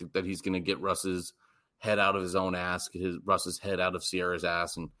really think that he's going to get Russ's head out of his own ass, get Russ's head out of Sierra's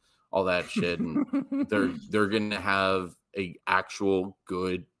ass, and all that shit. And they're going to have a actual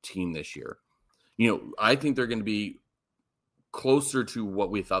good team this year. I think they're going to be closer to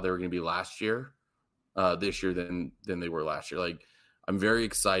what we thought they were going to be last year, this year than they were last year. Like, I'm very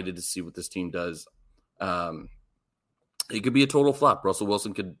excited to see what this team does. It could be a total flop. Russell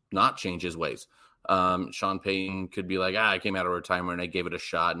Wilson could not change his ways. Sean Payton could be like, I came out of retirement and I gave it a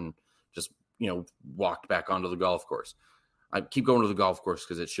shot and just, walked back onto the golf course. I keep going to the golf course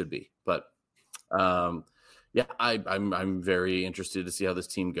because it should be. But, I'm very interested to see how this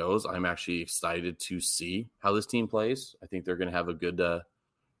team goes. I'm actually excited to see how this team plays. I think they're going to have a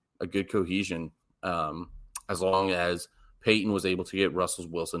good cohesion, as long as Peyton was able to get Russell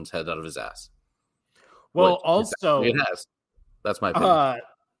Wilson's head out of his ass. Well, also, it has. That's my opinion.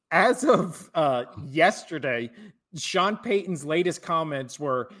 As of yesterday, Sean Payton's latest comments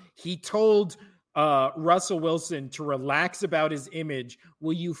were he told Russell Wilson to relax about his image.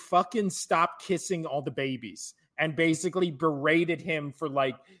 Will you fucking stop kissing all the babies? And basically berated him for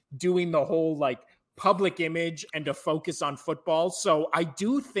doing the whole public image and to focus on football. So I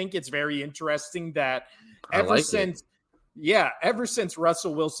do think it's very interesting that ever since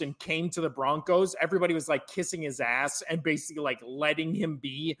Russell Wilson came to the Broncos, everybody was kissing his ass and basically letting him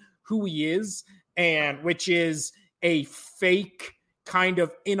be who he is, and which is a fake kind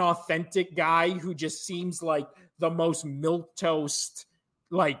of inauthentic guy who just seems like the most milquetoast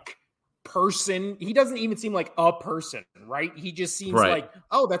person. He doesn't even seem like a person, right? He just seems like,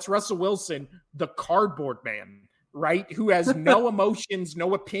 oh, that's Russell Wilson, the cardboard man, right? Who has no emotions,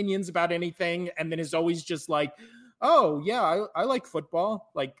 no opinions about anything, and then is always just like, oh, yeah, I like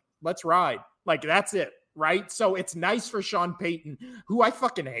football. Let's ride. That's it, right? So it's nice for Sean Payton, who I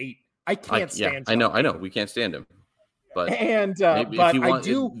fucking hate. I can't stand him. I know. We can't stand him. But he's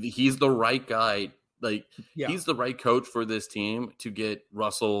the right guy. He's the right coach for this team to get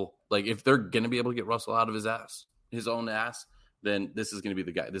Russell. If they're going to be able to get Russell out of his own ass, then this is going to be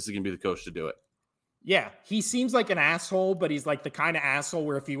the guy. This is going to be the coach to do it. Yeah, he seems like an asshole, but he's the kind of asshole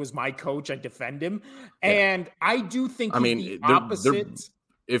where if he was my coach, I'd defend him. And I do think the opposite.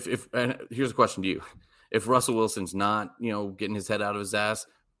 And here's a question to you. If Russell Wilson's not, getting his head out of his ass,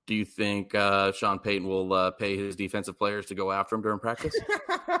 do you think Sean Payton will pay his defensive players to go after him during practice?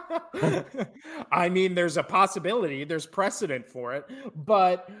 I mean, there's a possibility. There's precedent for it.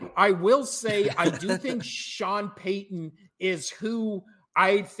 But I will say I do think Sean Payton is who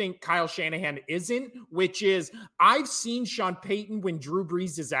I think Kyle Shanahan isn't, which is I've seen Sean Payton when Drew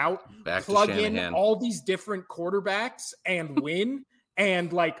Brees is out, plug in all these different quarterbacks and win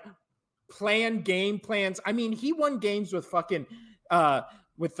and plan game plans. I mean, he won games with fucking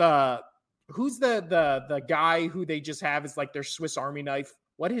who's the guy who they just have is their Swiss Army knife.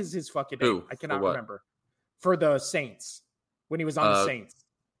 What is his fucking name? I cannot remember. For the Saints when he was on the Saints.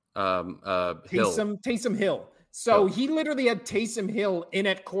 Taysom Hill. So he literally had Taysom Hill in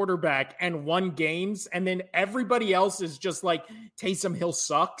at quarterback and won games, and then everybody else is just Taysom Hill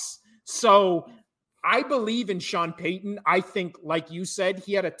sucks. So I believe in Sean Payton. I think, like you said,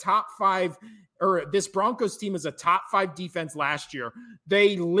 he had a top 5, or this Broncos team is a top 5 defense last year.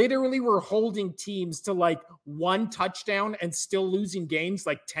 They literally were holding teams to 1 touchdown and still losing games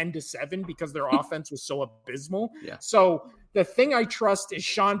 10-7 because their offense was so abysmal. Yeah. So the thing I trust is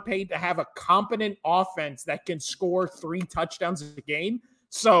Sean Payton to have a competent offense that can score 3 touchdowns a game.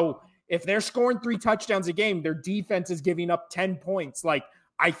 So if they're scoring 3 touchdowns a game, their defense is giving up 10 points.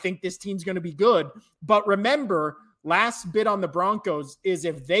 I think this team's going to be good. But remember, last bit on the Broncos is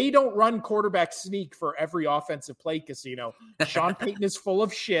if they don't run quarterback sneak for every offensive play casino, Sean Payton is full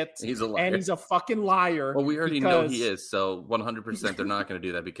of shit. He's a liar. And he's a fucking liar. Well, we already know he is. So 100% they're not going to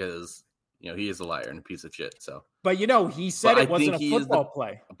do that because he is a liar and a piece of shit. So, but he said it wasn't a football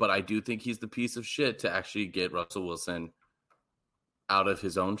play. But I do think he's the piece of shit to actually get Russell Wilson out of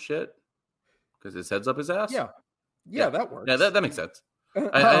his own shit because his head's up his ass. Yeah, that works. Yeah, that makes sense.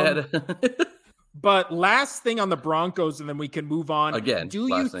 But last thing on the Broncos, and then we can move on. Again, do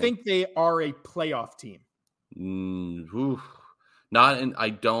you think they are a playoff team? I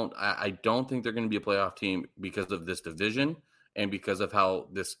don't think they're going to be a playoff team because of this division and because of how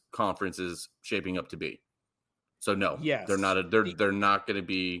this conference is shaping up to be. So no, they're not going to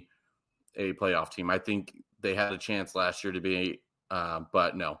be a playoff team. I think they had a chance last year to be,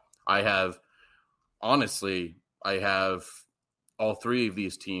 but no. I have honestly, I have all three of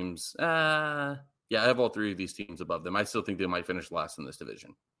these teams. I have all three of these teams above them. I still think they might finish last in this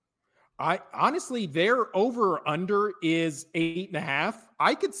division. I honestly, their over under is 8.5.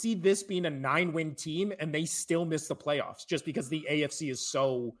 I could see this being a 9-win team and they still miss the playoffs just because the AFC is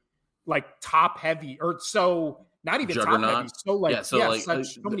so like top heavy, or so not even Juggernaut. Top heavy. So like,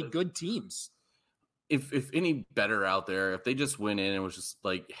 so many good teams. If any better out there, if they just went in and was just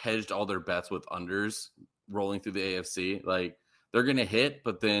like hedged all their bets with unders rolling through the AFC, like they're going to hit,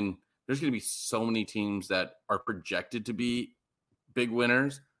 but then there's going to be so many teams that are projected to be big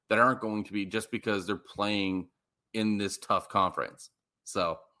winners that aren't going to be, just because they're playing in this tough conference.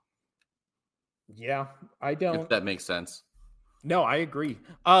 So, yeah, I don't. If that makes sense. No, I agree.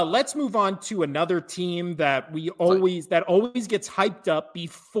 Let's move on to another team that always gets hyped up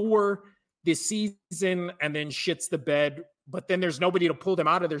before the season and then shits the bed, but then there's nobody to pull them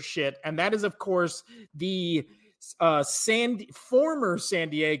out of their shit, and that is, of course, the former San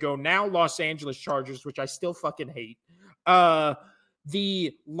Diego, now Los Angeles Chargers, which I still fucking hate.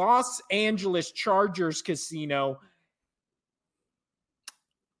 The Los Angeles Chargers casino.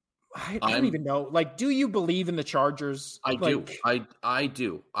 I don't even know. Like, do you believe in the Chargers? I do. I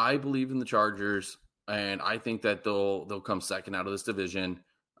do. I believe in the Chargers, and I think that they'll come second out of this division.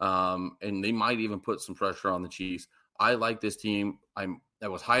 And they might even put some pressure on the Chiefs. I like this team. I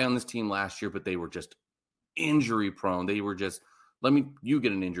was high on this team last year, but they were just injury prone. They were just, you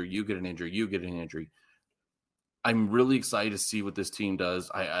get an injury, you get an injury, you get an injury. I'm really excited to see what this team does.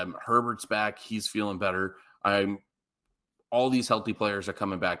 I'm Herbert's back. He's feeling better. All these healthy players are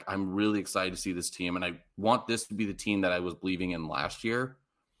coming back. I'm really excited to see this team, and I want this to be the team that I was believing in last year.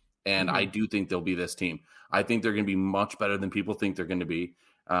 And I do think they'll be this team. I think they're going to be much better than people think they're going to be.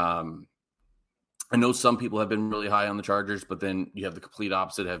 I know some people have been really high on the Chargers, but then you have the complete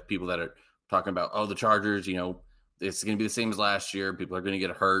opposite. Have people that are talking about, the Chargers, it's going to be the same as last year. People are going to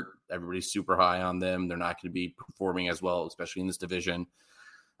get hurt. Everybody's super high on them. They're not going to be performing as well, especially in this division.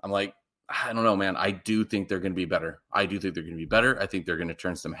 I'm like, I don't know, man. I do think they're going to be better. I think they're going to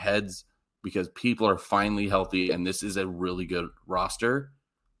turn some heads because people are finally healthy, and this is a really good roster.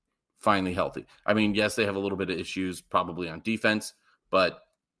 Finally healthy. I mean, yes, they have a little bit of issues probably on defense, but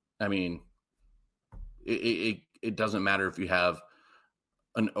I mean, it doesn't matter if you have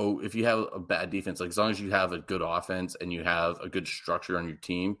a bad defense. Like, as long as you have a good offense and you have a good structure on your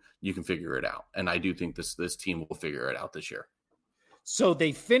team, you can figure it out. And I do think this team will figure it out this year. So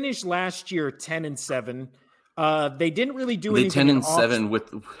they finished last year 10-7. They didn't really do anything. 10-7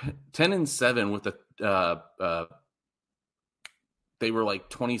 with the they were like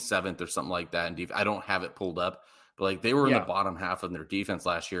 27th or something like that. And I don't have it pulled up, but like they were in the bottom half of their defense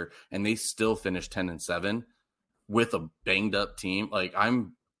last year, and they still finished 10-7 with a banged up team. Like,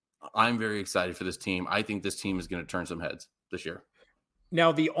 I'm very excited for this team. I think this team is going to turn some heads this year.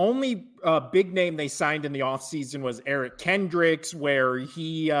 Now, the only big name they signed in the offseason was Eric Kendricks, where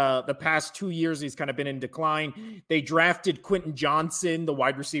he, the past 2 years, he's kind of been in decline. They drafted Quentin Johnson, the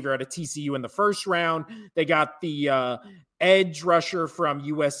wide receiver out of TCU, in the first round. They got the edge rusher from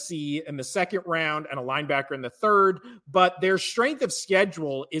USC in the second round and a linebacker in the third. But their strength of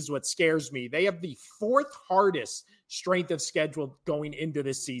schedule is what scares me. They have the fourth hardest strength of schedule going into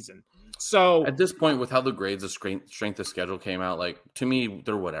this season. So at this point, with how the grades of strength of schedule came out, like, to me,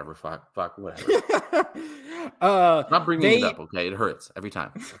 they're whatever. Fuck, whatever. Not bringing it up, okay? It hurts every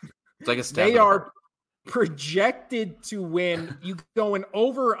time. It's like a stab. They are projected to win. You going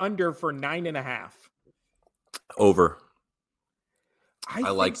over or under for 9.5? Over.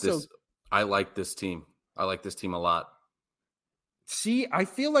 I like this. I like this team. I like this team a lot. See, I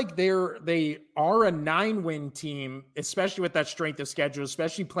feel like they are a 9-win team, especially with that strength of schedule,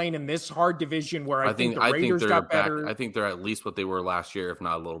 especially playing in this hard division where I think the Raiders got better. I think they're at least what they were last year, if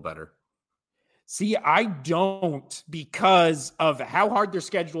not a little better. See, I don't, because of how hard their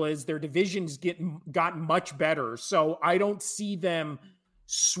schedule is. Their division's gotten much better, so I don't see them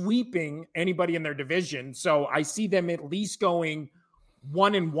sweeping anybody in their division. So I see them at least going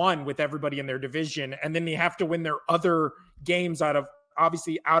 1-1 with everybody in their division, and then they have to win their other games out of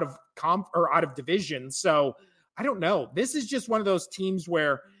division. So I don't know. This is just one of those teams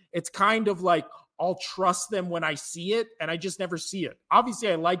where it's kind of like I'll trust them when I see it, and I just never see it.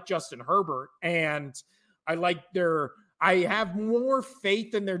 Obviously, I like Justin Herbert, and I have more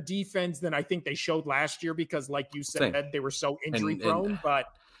faith in their defense than I think they showed last year because, like you said, they were so injury prone. But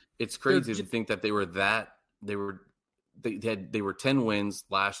it's crazy to think that they were 10 wins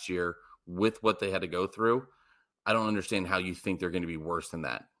last year with what they had to go through. I don't understand how you think they're going to be worse than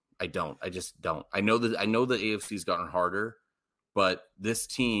that. I just don't. I know the AFC's gotten harder, but this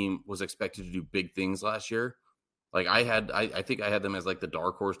team was expected to do big things last year. Like I think I had them as like the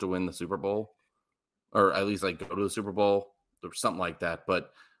dark horse to win the Super Bowl, or at least like go to the Super Bowl or something like that.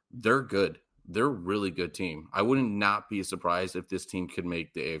 But they're good. They're a really good team. I wouldn't not be surprised if this team could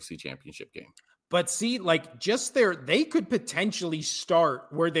make the AFC Championship game. But see, like they could potentially start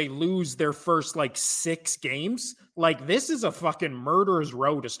where they lose their first like 6 games. Like this is a fucking murderer's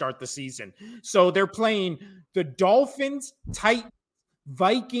row to start the season. So they're playing the Dolphins, Titans,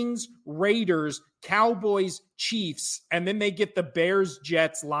 Vikings, Raiders, Cowboys, Chiefs, and then they get the Bears,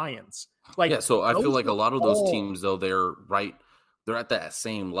 Jets, Lions. Like, yeah, so I feel like a lot of those teams, though, they're at that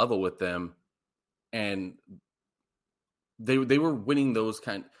same level with them, and they were winning those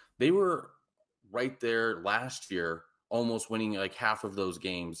they were right there last year, almost winning like half of those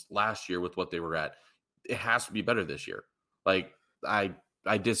games last year with what they were at. It has to be better this year. Like I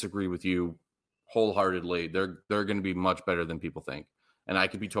disagree with you wholeheartedly. They're going to be much better than people think. And I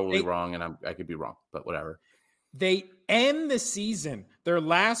could be totally wrong, and I could be wrong, but whatever. They end the season, their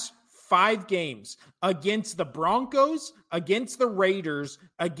last 5 games, against the Broncos, against the Raiders,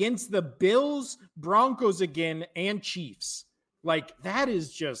 against the Bills, Broncos again, and Chiefs. Like that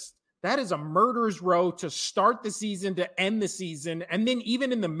is a murderer's row to start the season, to end the season. And then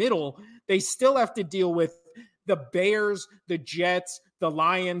even in the middle, they still have to deal with the Bears, the Jets, the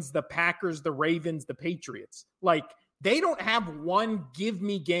Lions, the Packers, the Ravens, the Patriots. Like they don't have one give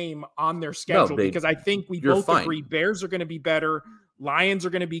me game on their schedule because I think we both agree Bears are going to be better. Lions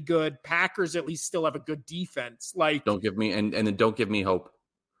are going to be good. Packers at least still have a good defense. Like don't give me and then don't give me hope.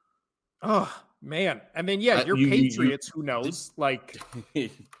 Oh man. And then your Patriots, who knows? Like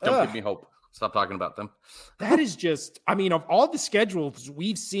don't give me hope. Stop talking about them. That is just, I mean, of all the schedules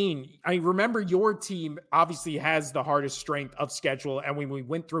we've seen, I remember your team obviously has the hardest strength of schedule. And when we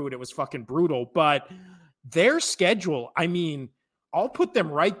went through it, it was fucking brutal. But their schedule, I mean, I'll put them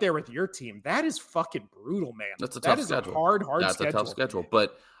right there with your team. That is fucking brutal, man. That's a tough schedule. That is a hard schedule. That's a tough schedule.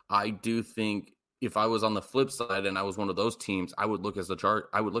 But I do think if I was on the flip side and I was one of those teams, I would look at the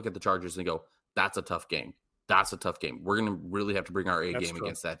Chargers and go, that's a tough game. That's a tough game. We're going to really have to bring our game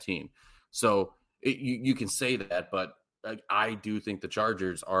against that team. So you can say that, but I do think the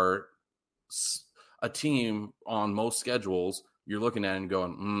Chargers are a team on most schedules. You're looking at it and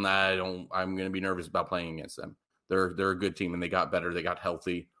going, I'm going to be nervous about playing against them. They're a good team, and they got better. They got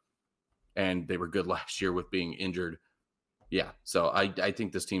healthy, and they were good last year with being injured. Yeah, so I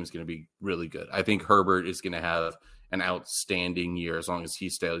think this team is going to be really good. I think Herbert is going to have an outstanding year as long as he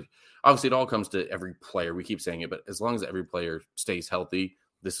stays. Obviously, it all comes to every player. We keep saying it, but as long as every player stays healthy,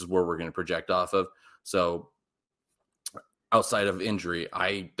 this is where we're going to project off of. So outside of injury,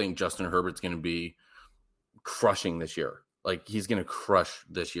 I think Justin Herbert's going to be crushing this year. Like, he's going to crush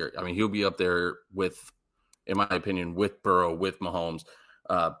this year. I mean, he'll be up there with, in my opinion, with Burrow, with Mahomes,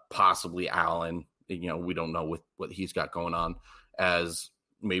 possibly Allen. You know, we don't know with what he's got going on, as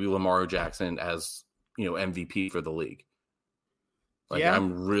maybe Lamar Jackson as, MVP for the league. Like, yeah.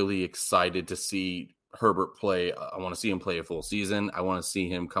 I'm really excited to see Herbert play. I want to see him play a full season. I want to see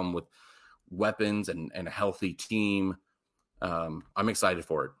him come with weapons and a healthy team. I'm excited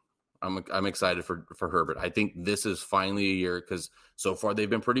for it. I'm excited for Herbert. I think this is finally a year, because so far they've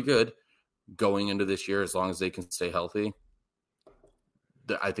been pretty good going into this year. As long as they can stay healthy,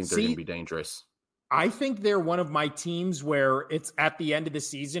 I think they're going to be dangerous. I think they're one of my teams where it's at the end of the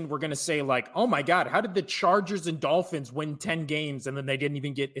season, we're going to say like, oh my God, how did the Chargers and Dolphins win 10 games and then they didn't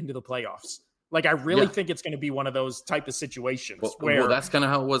even get into the playoffs? Like, I really think it's going to be one of those type of situations where that's kind of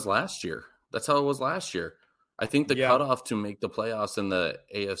how it was last year. That's how it was last year. I think the cutoff to make the playoffs in the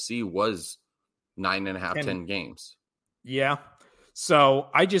AFC was 9.5, 10 games. Yeah. So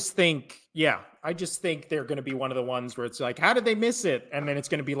I just think they're going to be one of the ones where it's like, how did they miss it? And then it's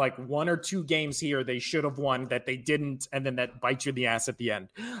going to be like 1 or 2 games here they should have won that they didn't, and then that bites you in the ass at the end.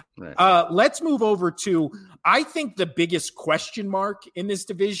 Right. Let's move over to, I think, the biggest question mark in this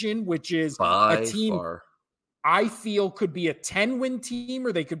division, which is a team I feel could be a 10-win team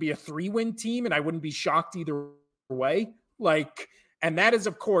or they could be a 3-win team, and I wouldn't be shocked either way. And that is,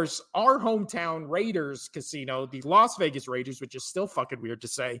 of course, our hometown Raiders casino, the Las Vegas Raiders, which is still fucking weird to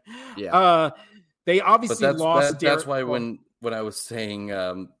say. Yeah. They obviously lost. That's why when I was saying,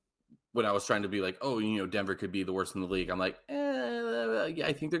 when I was trying to be like, oh, Denver could be the worst in the league, I'm like, yeah,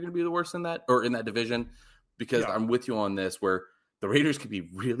 I think they're going to be the worst in that division, because I'm with you on this, where the Raiders could be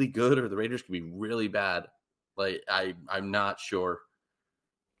really good or the Raiders could be really bad. Like, I'm not sure.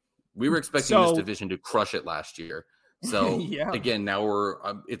 We were expecting this division to crush it last year. So again,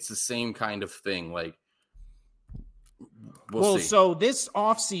 now it's the same kind of thing. Like, we'll see. So this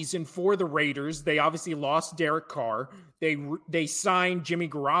offseason for the Raiders, they obviously lost Derek Carr. They signed Jimmy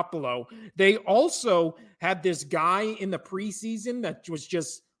Garoppolo. They also had this guy in the preseason that was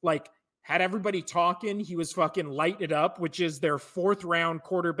just like had everybody talking. He was fucking lighting it up, which is their 4th round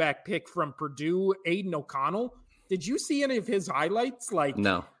quarterback pick from Purdue, Aiden O'Connell. Did you see any of his highlights? Like,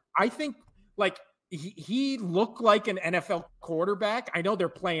 no, I think like he looked like an NFL quarterback. I know they're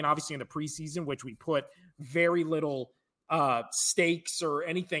playing obviously in the preseason, which we put very little stakes or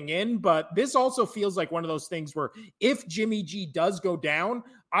anything in, but this also feels like one of those things where if Jimmy G does go down,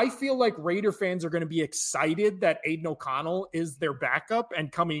 I feel like Raider fans are going to be excited that Aiden O'Connell is their backup and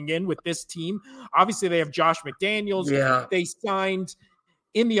coming in with this team. Obviously they have Josh McDaniels. Yeah. They signed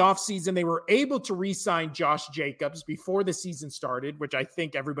in the offseason, they were able to re-sign Josh Jacobs before the season started, which I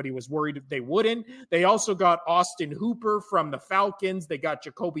think everybody was worried they wouldn't. They also got Austin Hooper from the Falcons. They got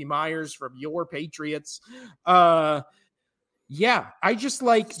Jacoby Myers from your Patriots. Yeah, I just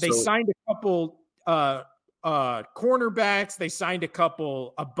like they signed a couple cornerbacks. They signed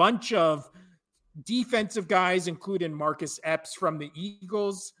a bunch of defensive guys, including Marcus Epps from the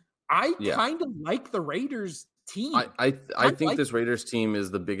Eagles. I kind of like the Raiders team. I think this Raiders team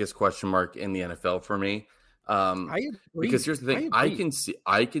is the biggest question mark in the NFL for me. I agree. Because here's the thing,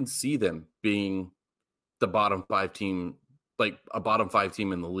 I can see them being the bottom 5 team, like a bottom 5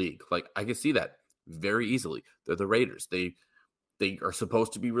 team in the league. Like I can see that very easily. They're the Raiders. They are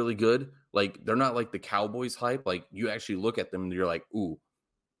supposed to be really good. Like they're not like the Cowboys hype. Like you actually look at them and you're like, ooh,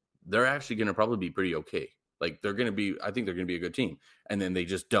 they're actually going to probably be pretty okay. Like I think they're going to be a good team. And then they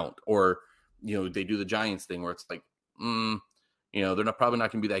just don't. Or, they do the Giants thing where it's like, they're probably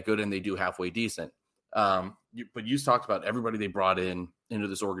not going to be that good and they do halfway decent. But you talked about everybody they brought into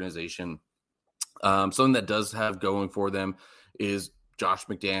this organization. Something that does have going for them is Josh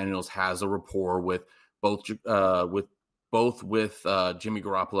McDaniels has a rapport with both Jimmy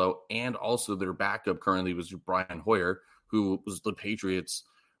Garoppolo and also their backup currently was Brian Hoyer, who was the Patriots.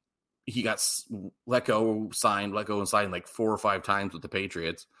 He got let go and signed like 4 or 5 times with the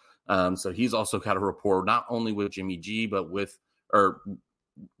Patriots. So he's also got a rapport not only with Jimmy G, with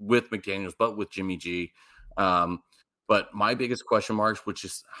McDaniels, but with Jimmy G. But my biggest question marks, which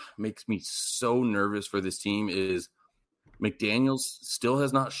just makes me so nervous for this team, is McDaniels still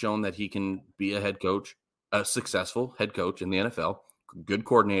has not shown that he can be a successful head coach in the NFL, good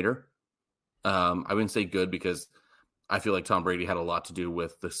coordinator. I wouldn't say good because I feel like Tom Brady had a lot to do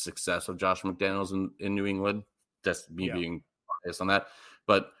with the success of Josh McDaniels in New England. That's me being biased on that.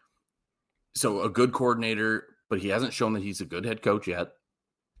 But so a good coordinator, but he hasn't shown that he's a good head coach yet.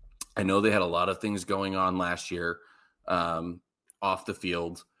 I know they had a lot of things going on last year off the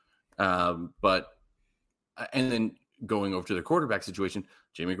field. And then going over to the quarterback situation,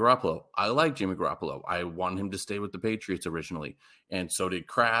 Jimmy Garoppolo. I like Jimmy Garoppolo. I wanted him to stay with the Patriots originally. And so did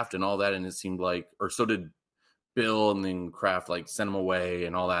Kraft and all that. And it seemed like, or so did Bill, and then Kraft like sent him away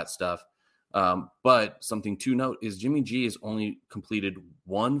and all that stuff. But something to note is Jimmy G has only completed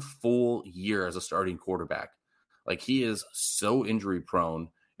 1 full year as a starting quarterback. Like he is so injury prone.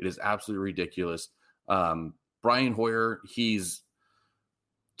 It is absolutely ridiculous. Brian Hoyer, he's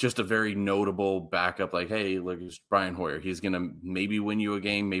just a very notable backup. Like, hey, look, it's Brian Hoyer. He's going to maybe win you a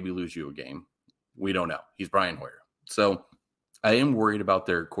game, maybe lose you a game. We don't know. He's Brian Hoyer. So I am worried about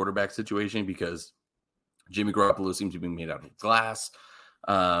their quarterback situation because Jimmy Garoppolo seems to be made out of glass.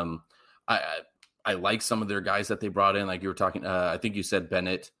 I like some of their guys that they brought in. Like you were talking, I think you said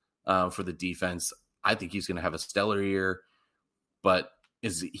Bennett for the defense. I think he's going to have a stellar year, but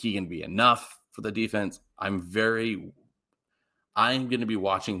is he going to be enough for the defense? I'm going to be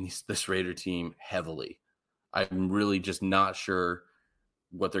watching this Raider team heavily. I'm really just not sure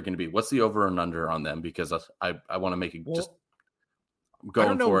what they're going to be. What's the over and under on them? Because I want to make it just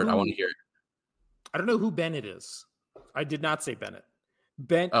going for it. I want to hear it. I don't know who Bennett is. I did not say Bennett.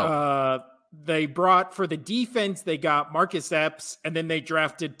 They brought for the defense, they got Marcus Epps, and then they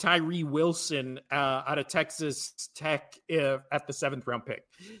drafted Tyree Wilson out of Texas Tech at the 7th round pick.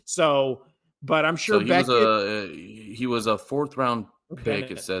 So, but I'm sure he was a 4th round pick.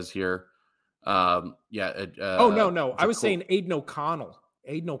 Bennett. It says here. No. I was saying Aiden O'Connell.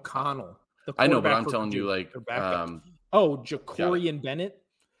 I know, but I'm telling you, like, Jacorian Bennett.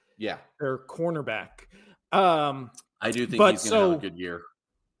 Yeah, their cornerback. I do think he's going to have a good year.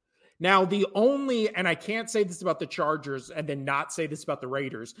 Now, and I can't say this about the Chargers and then not say this about the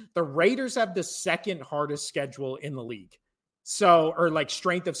Raiders. The Raiders have the 2nd hardest schedule in the league. So, or like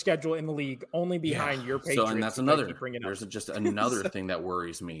strength of schedule in the league, only behind your Patriots. So, and that's another. There's just another thing that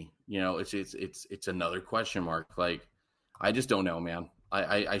worries me. It's another question mark. Like, I just don't know, man.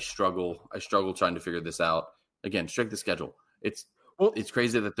 I struggle. I struggle trying to figure this out. Again, strength of schedule. Well, it's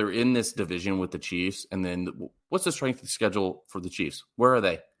crazy that they're in this division with the Chiefs. And then what's the strength of schedule for the Chiefs? Where are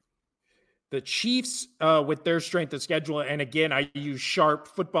they? the Chiefs, with their strength of schedule, and again, I use sharp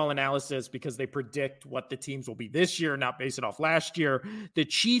football analysis because they predict what the teams will be this year, not base it off last year. The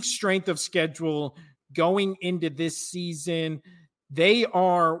Chiefs' strength of schedule going into this season, they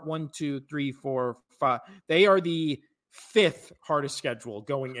are 1, 2, 3, 4, 5. They are the 5th hardest schedule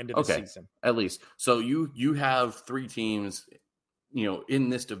going into the season. At least. So you have 3 teams, in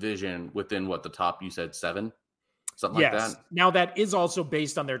this division within what the top, you said 7? Something like that. Now that is also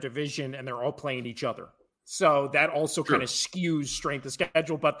based on their division and they're all playing each other. So that also kind of skews strength of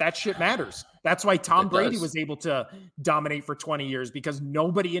schedule, but that shit matters. That's why Tom Brady was able to dominate for 20 years because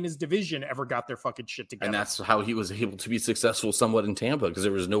nobody in his division ever got their fucking shit together. And that's how he was able to be successful somewhat in Tampa because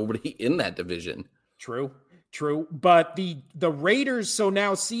there was nobody in that division. True. But the Raiders, so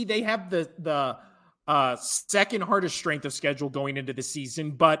now see, they have the second hardest strength of schedule going into the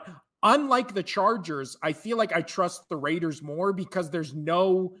season, but unlike the Chargers, I feel like I trust the Raiders more because there's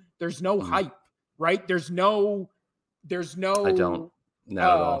no hype, right? There's no. I don't. Not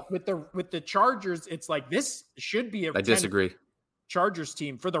at all. With the Chargers, it's like this should be I disagree. Chargers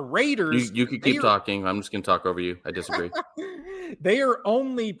team. For the Raiders, you can keep talking. I'm just going to talk over you. I disagree. They are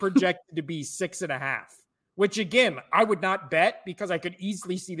only projected to be 6.5, which again I would not bet because I could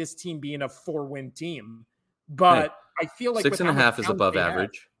easily see this team being a 4-win team. But I feel like 6.5 is above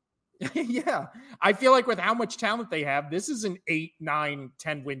average. Yeah. I feel like with how much talent they have, this is an 8, 9,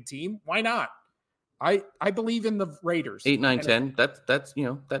 10 win team. Why not? I believe in the Raiders. 8, 9, 10. That's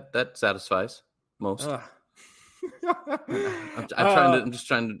that satisfies most. I'm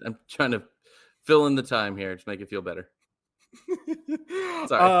trying to fill in the time here to make it feel better.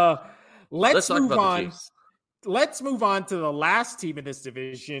 Sorry. Let's move on. Let's move on to the last team in this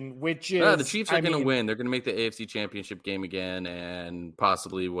division, which is the Chiefs are going to win. They're going to make the AFC Championship game again and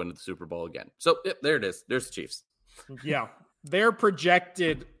possibly win the Super Bowl again. So there it is. There's the Chiefs. Yeah. They're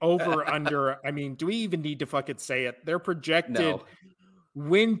projected over under. I mean, do we even need to fucking say it? Their projected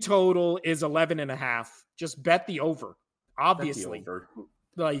win total is 11.5. Just bet the over. Obviously.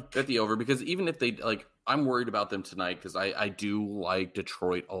 Bet the over because even if they I'm worried about them tonight because I do like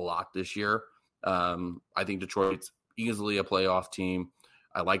Detroit a lot this year. I think Detroit's easily a playoff team.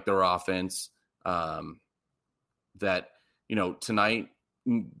 I like their offense. That, tonight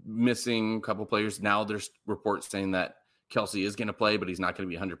missing a couple players. Now there's reports saying that Kelsey is going to play, but he's not going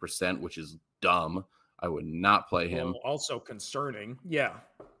to be 100%, which is dumb. I would not play him. Well, also concerning. Yeah.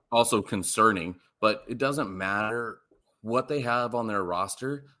 Also concerning, but it doesn't matter what they have on their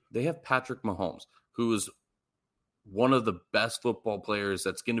roster. They have Patrick Mahomes, who is one of the best football players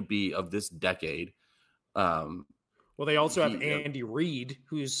that's going to be of this decade. Well, they also have Andy Reid,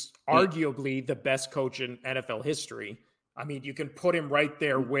 who's arguably the best coach in NFL history. I mean, you can put him right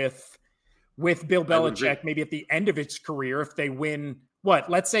there with Bill Belichick, maybe at the end of his career, if they win,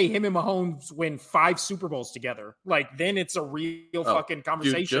 let's say him and Mahomes win 5 Super Bowls together. Then it's a real fucking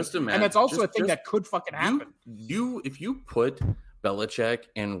conversation. Dude, and that's also a thing that could fucking happen. If you put Belichick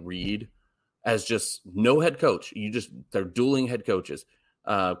and Reid as just no head coach, they're dueling head coaches,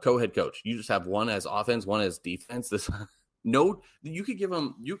 co-head coach. You just have one as offense, one as defense. You can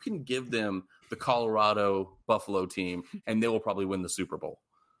give them the Colorado Buffalo team, and they will probably win the Super Bowl.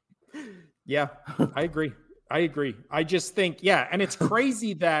 Yeah, I agree. I just think, and it's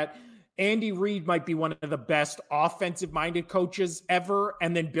crazy that Andy Reid might be one of the best offensive-minded coaches ever,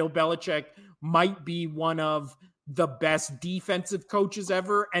 and then Bill Belichick might be one of the best defensive coaches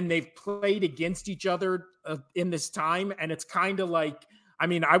ever, and they've played against each other in this time, and it's kind of like, I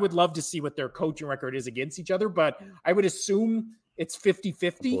mean, I would love to see what their coaching record is against each other, but I would assume it's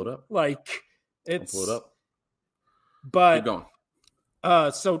 50-50. Pull it up. Pull it up. But keep going.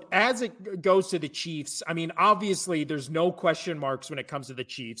 So as it goes to the Chiefs, I mean, obviously there's no question marks when it comes to the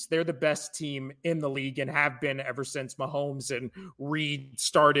Chiefs. They're the best team in the league and have been ever since Mahomes and Reid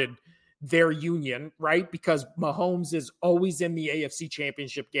started their union, right? Because Mahomes is always in the AFC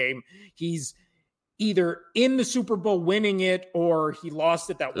Championship game. He's either in the Super Bowl winning it or he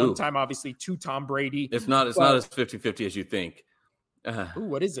lost it that one time, obviously, to Tom Brady. It's not as 50-50 as you think.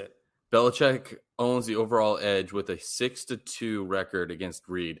 What is it? Belichick owns the overall edge with a 6-2 record against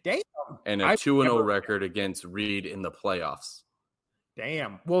Reid. Damn. And a 2-0 record against Reid in the playoffs.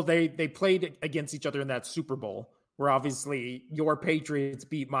 Damn. Well, they played against each other in that Super Bowl where obviously your Patriots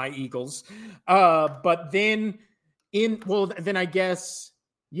beat my Eagles. But then I guess,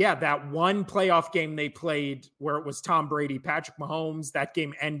 that one playoff game they played where it was Tom Brady, Patrick Mahomes, that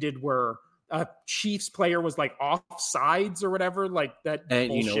game ended where a Chiefs player was offsides or whatever, like that. And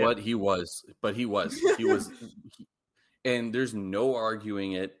bullshit. You know what? He was. And there's no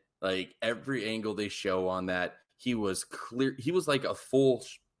arguing it. Like every angle they show on that, he was clear. He was like a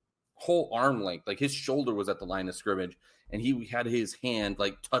whole arm length. Like his shoulder was at the line of scrimmage, and he had his hand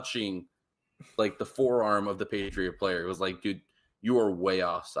like touching like the forearm of the Patriot player. It was like, dude, you are way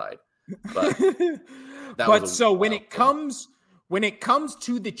offside. But when it comes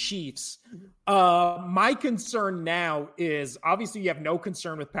to the Chiefs, my concern now is obviously you have no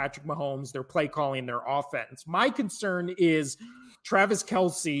concern with Patrick Mahomes, their play calling, their offense. My concern is Travis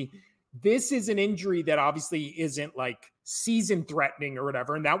Kelce. This is an injury that obviously isn't like season threatening or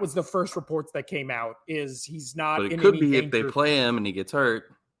whatever. And that was the first reports that came out is he's not. But it could be danger. If they play him and he gets hurt.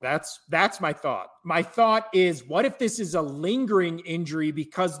 That's my thought. My thought is, what if this is a lingering injury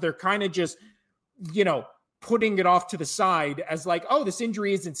because they're kind of just, putting it off to the side as like, oh, this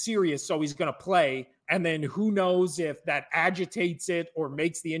injury isn't serious, so he's going to play. And then who knows if that agitates it or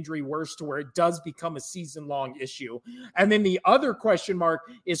makes the injury worse to where it does become a season-long issue. And then the other question mark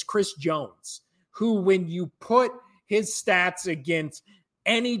is Chris Jones, who when you put his stats against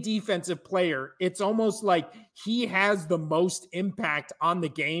any defensive player, it's almost like he has the most impact on the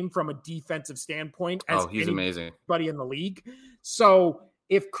game from a defensive standpoint as he's amazing. Anybody in the league. So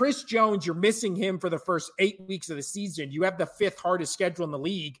if Chris Jones, you're missing him for the first 8 weeks of the season, you have the 5th hardest schedule in the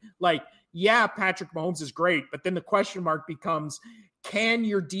league. Like, yeah, Patrick Mahomes is great, but then the question mark becomes, can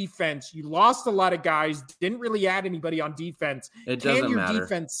your defense, you lost a lot of guys, didn't really add anybody on defense. Can your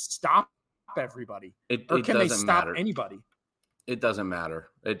defense stop everybody? Or can they stop anybody? It doesn't matter.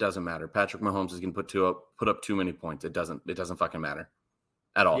 It doesn't matter. Patrick Mahomes is going to put up too many points. It doesn't fucking matter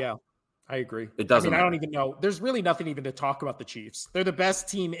at all. Yeah. I agree. It doesn't. I don't even know. There's really nothing even to talk about the Chiefs. They're the best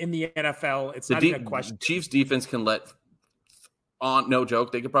team in the NFL. It's not even a question. Chiefs defense can no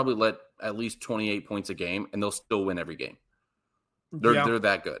joke, they could probably let at least 28 points a game, and they'll still win every game. They're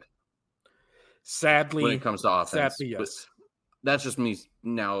that good. Sadly, when it comes to offense, yes. But that's just me.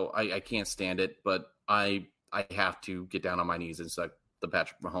 Now I can't stand it, but I have to get down on my knees and suck the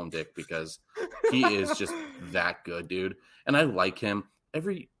Patrick Mahomes dick because he is just that good, dude. And I like him.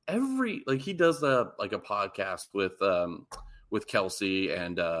 Every like he does like a podcast with Kelsey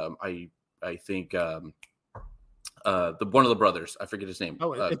and I think the one of the brothers, I forget his name.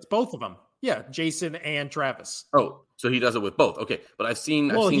 Oh, it's both of them. Yeah, Jason and Travis. Oh, so he does it with both. Okay, but I've seen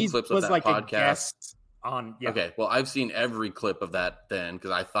clips of that podcast. Okay, well, I've seen every clip of that then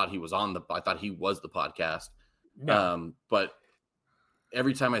because I thought he was the podcast. No. But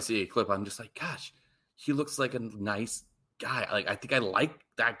every time I see a clip, I'm just like, gosh, he looks like a nice guy. Like, I think I like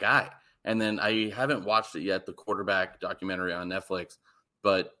that guy. And then I haven't watched it yet, the quarterback documentary on Netflix,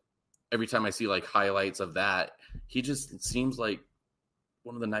 but every time I see like highlights of that, he just seems like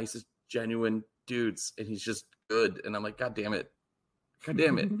one of the nicest, genuine dudes, and he's just good. And I'm like, God damn it.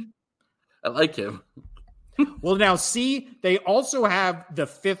 I like him. Well, now see, they also have the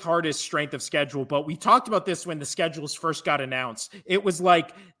 5th hardest strength of schedule, but we talked about this when the schedules first got announced. It was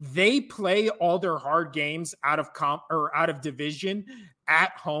like they play all their hard games out of division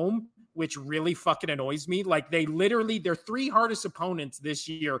at home, which really fucking annoys me. Like their 3 hardest opponents this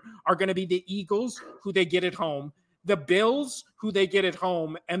year are going to be the Eagles, who they get at home, the Bills, who they get at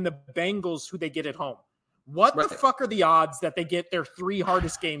home, and the Bengals, who they get at home. What the fuck are the odds that they get their 3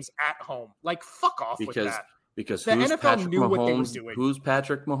 hardest games at home? Like, fuck off with that. Because the NFL Patrick knew Mahomes, what they were doing. Who's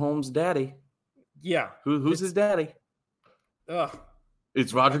Patrick Mahomes' daddy? Yeah. Who's his daddy?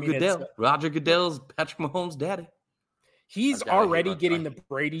 It's Roger Goodell. Roger Goodell's Patrick Mahomes' daddy. He's already getting the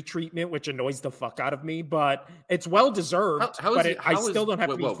Brady treatment, which annoys the fuck out of me, but it's well-deserved. I still don't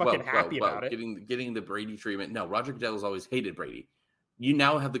have to be fucking happy about it. Getting the Brady treatment. No, Roger Goodell has always hated Brady. You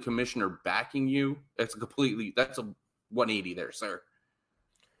now have the commissioner backing you. That's a 180 there, sir.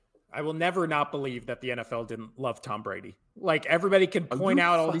 I will never not believe that the NFL didn't love Tom Brady. Like, everybody can point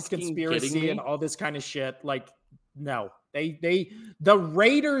out all these conspiracy and all this kind of shit. Like, no. The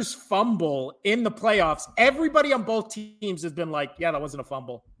Raiders fumble in the playoffs. Everybody on both teams has been like, yeah, that wasn't a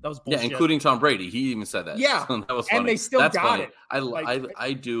fumble. That was bullshit. Yeah, including Tom Brady. He even said that. Yeah. So that was funny. And they still got funny. it.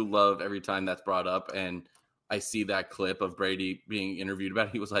 I do love every time that's brought up, and I see that clip of Brady being interviewed about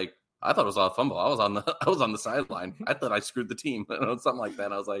it. He was like, I thought it was a fumble. I was on the sideline. I thought I screwed the team. Something like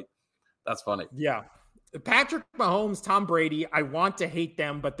that. I was like, that's funny. Yeah. Patrick Mahomes, Tom Brady, I want to hate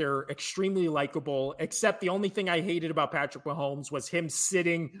them, but they're extremely likable, except the only thing I hated about Patrick Mahomes was him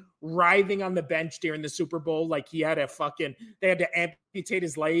sitting, writhing on the bench during the Super Bowl. Like they had to amputate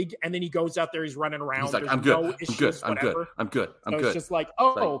his leg, and then he goes out there, he's running around. He's like, I'm good. I'm good. It's just like,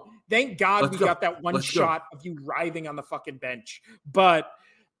 thank God we got that one shot of you writhing on the fucking bench. But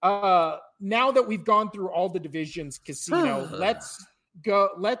now that we've gone through all the divisions, Casino,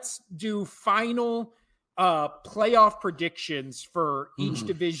 let's do final playoff predictions for each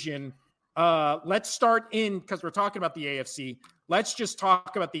division. Let's start in, because we're talking about the AFC. Let's just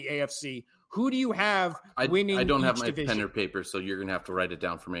talk about the AFC. Who do you have winning? I don't have my division? pen or paper, so you're gonna have to write it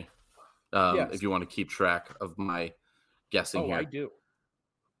down for me. Yes. If you want to keep track of my guessing here. I do.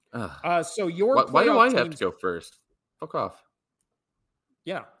 So your why do I teams, have to go first? Fuck off.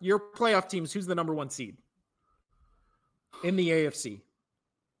 Yeah, your playoff teams. Who's the number 1 seed in the AFC?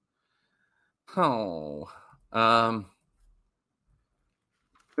 Oh,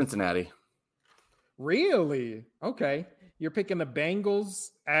 Cincinnati. Really? Okay. You're picking the Bengals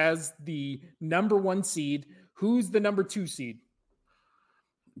as the number 1 seed. Who's the number 2 seed?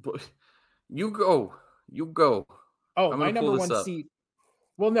 You go. Oh, my number 1 seed.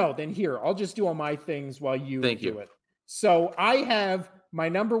 Well, no, then here, I'll just do all my things while you do it. So I have my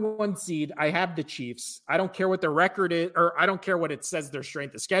number 1 seed. I have the Chiefs. I don't care what their record is, or I don't care what it says their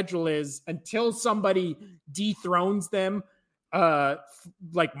strength of schedule is, until somebody dethrones them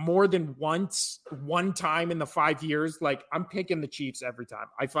like more than one time in the 5 years. Like, I'm picking the Chiefs every time.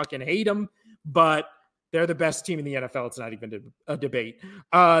 I fucking hate them, but they're the best team in the NFL. It's not even a debate.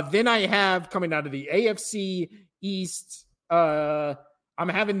 Then I have, coming out of the AFC East, I'm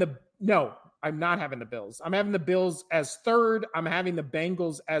not having the Bills. I'm having the Bills as 3rd. I'm having the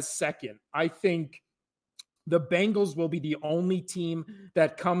Bengals as 2nd. I think the Bengals will be the only team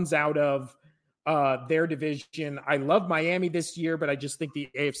that comes out of their division. I love Miami this year, but I just think the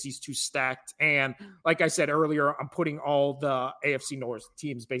AFC is too stacked. And like I said earlier, I'm putting all the AFC North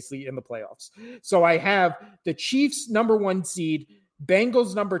teams basically in the playoffs. So I have the Chiefs number 1 seed,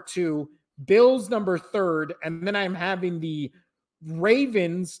 Bengals number 2, Bills number 3rd, and then I'm having the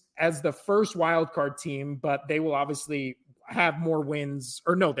Ravens as the first wild card team, but they will obviously have more wins,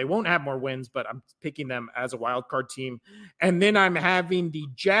 or no, they won't have more wins, but I'm picking them as a wild card team. And then I'm having the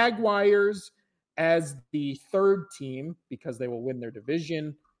Jaguars as the 3rd team because they will win their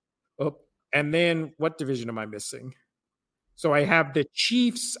division. Oh, and then what division am I missing? So I have the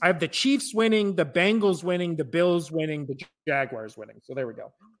Chiefs. I have the Chiefs winning, the Bengals winning, the Bills winning, the Jaguars winning. So there we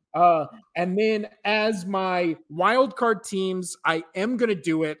go. And then as my wild card teams, I am going to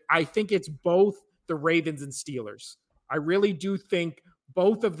do it. I think it's both the Ravens and Steelers. I really do think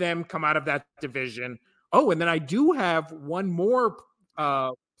both of them come out of that division. Oh, and then I do have one more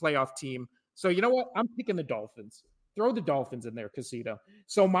playoff team. So you know what? I'm picking the Dolphins. Throw the Dolphins in there, Casito.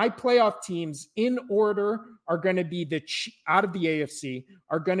 So my playoff teams in order are going to be out of the AFC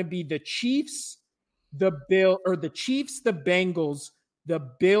are going to be the Chiefs, the Bengals, the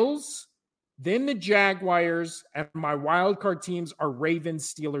Bills, then the Jaguars, and my wild card teams are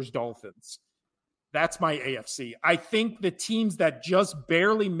Ravens, Steelers, Dolphins. That's my AFC. I think the teams that just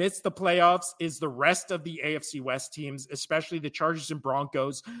barely missed the playoffs is the rest of the AFC West teams, especially the Chargers and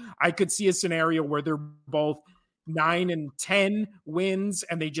Broncos. I could see a scenario where they're both 9-10 wins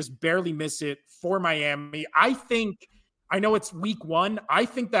and they just barely miss it for Miami. I know it's week 1. I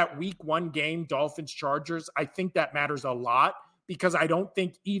think that week 1 game, Dolphins Chargers, I think that matters a lot because I don't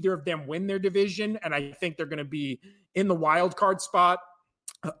think either of them win their division. And I think they're going to be in the wild card spot.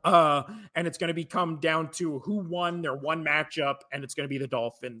 And it's going to come down to who won their one matchup, and it's going to be the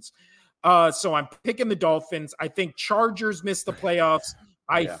Dolphins. So I'm picking the Dolphins. I think Chargers missed the playoffs.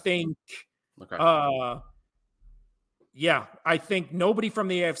 I think nobody from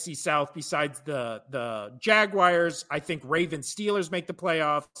the AFC South besides the Jaguars. I think Ravens Steelers make the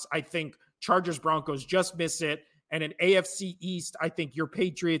playoffs. I think Chargers Broncos just miss it. And in AFC East, I think your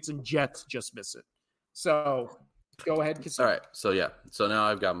Patriots and Jets just miss it. So go ahead, Casino. All right. So yeah. So now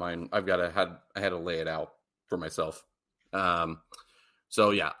I've got mine. I had to lay it out for myself.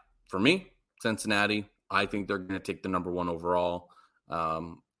 So yeah, for me, Cincinnati, I think they're going to take the number 1 overall.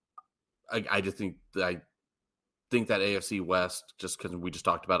 I just think that AFC West, just because we just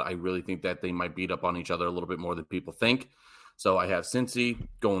talked about it, I really think that they might beat up on each other a little bit more than people think. So I have Cincy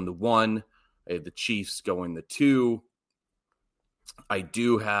going to 1. I have the Chiefs going to 2. I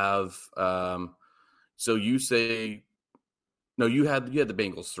do have so you say no, you had the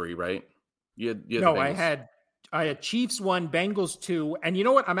Bengals 3, right? I had Chiefs 1, Bengals 2, and you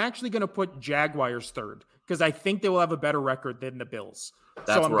know what? I'm actually going to put Jaguars 3rd because I think they will have a better record than the Bills.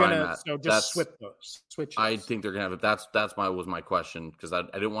 That's where I'm at. So just switch those. I think they're going to have it. That's my question because I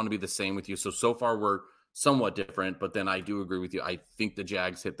didn't want to be the same with you. So far we're somewhat different, but then I do agree with you. I think the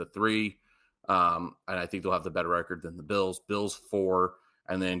Jags hit the 3, and I think they'll have the better record than the Bills. Bills 4,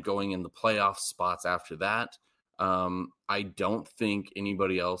 and then going in the playoff spots after that. I don't think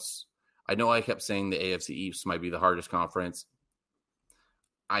anybody else. I know I kept saying the AFC East might be the hardest conference.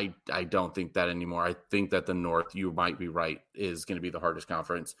 I don't think that anymore. I think that the North, you might be right, is going to be the hardest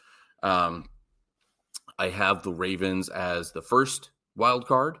conference. I have the Ravens as the first wild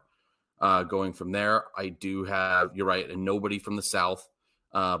card. Going from there, I do have, you're right, and nobody from the South,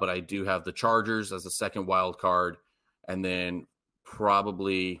 but I do have the Chargers as the second wild card. And then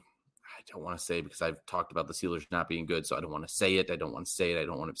probably, I don't want to say because I've talked about the Steelers not being good, so I don't want to say it. I don't want to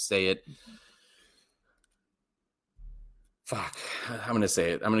say it. Fuck, I'm going to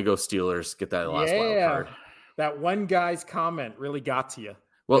say it. I'm going to go Steelers, get that last wild card. That one guy's comment really got to you.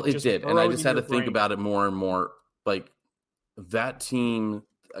 Well, it did. And I just had to think about it more and more. Like, that team,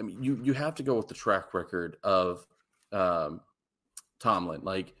 I mean, you have to go with the track record of Tomlin.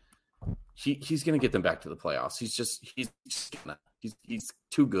 Like, he's going to get them back to the playoffs. He's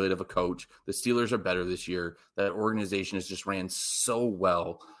too good of a coach. The Steelers are better this year. That organization has just ran so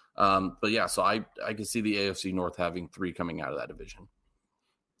well. But yeah, so I can see the AFC North having 3 coming out of that division.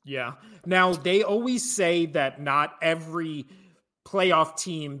 Yeah. Now, they always say that not every playoff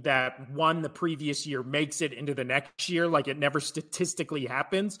team that won the previous year makes it into the next year. Like, it never statistically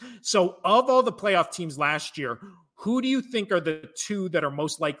happens. So of all the playoff teams last year, who do you think are the 2 that are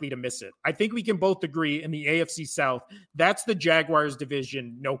most likely to miss it? I think we can both agree in the AFC South, that's the Jaguars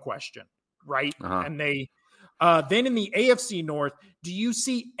division, no question, right? Uh-huh. And they then in the AFC North, do you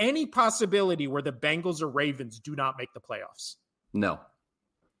see any possibility where the Bengals or Ravens do not make the playoffs? No.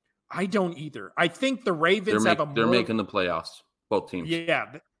 I don't either. I think the Ravens they're making the playoffs, both teams.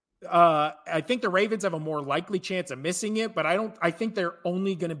 Yeah. I think the Ravens have a more likely chance of missing it, but I think they're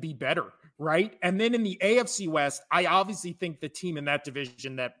only going to be better, right? And then in the AFC West, I obviously think the team in that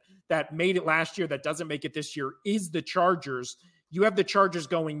division that made it last year, that doesn't make it this year, is the Chargers. You have the Chargers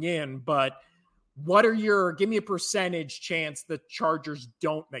going in, but give me a percentage chance the Chargers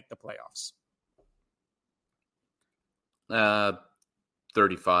don't make the playoffs?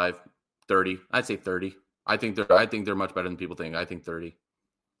 35, 30. I'd say 30. I think they're much better than people think. I think 30.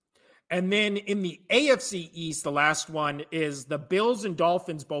 And then in the AFC East, the last one is the Bills and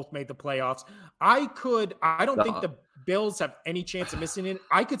Dolphins both made the playoffs. I don't think the Bills have any chance of missing it.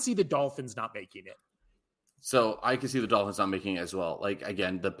 I could see the Dolphins not making it. So I can see the Dolphins not making it as well. Like,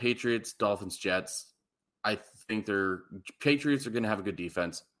 again, the Patriots, Dolphins, Jets, I think Patriots are going to have a good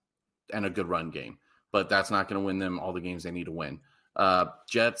defense and a good run game, but that's not going to win them all the games they need to win.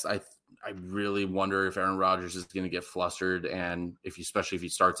 Jets, I really wonder if Aaron Rodgers is going to get flustered, and especially if he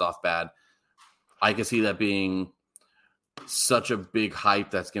starts off bad. I can see that being such a big hype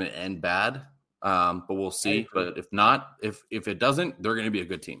that's going to end bad, but we'll see. But if not, if it doesn't, they're going to be a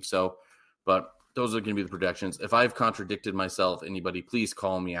good team. So, but those are going to be the predictions. If I've contradicted myself, anybody, please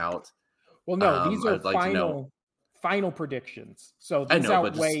call me out. Well, no, these are final predictions. So these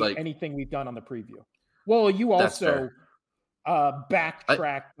outweigh anything we've done on the preview. Well, you also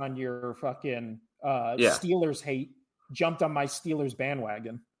backtracked on your fucking Steelers hate, jumped on my Steelers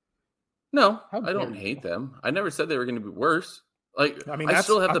bandwagon. No, I don't hate them. I never said they were going to be worse. Like, I mean, that's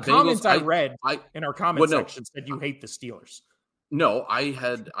still have the comments Bengals. I read in our comment section said you hate the Steelers. No, I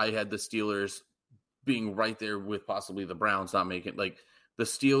had the Steelers being right there with possibly the Browns not making, like, the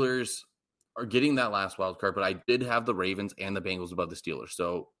Steelers are getting that last wild card, but I did have the Ravens and the Bengals above the Steelers.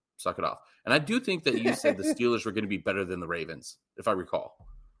 So suck it off. And I do think that you said the Steelers were going to be better than the Ravens, if I recall.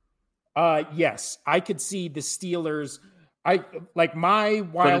 Yes, I could see the Steelers. My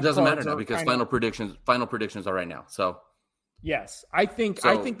wild, but it doesn't matter now because final predictions are right now. So yes, I think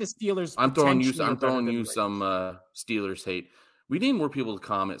the Steelers. I'm throwing you some Steelers hate. We need more people to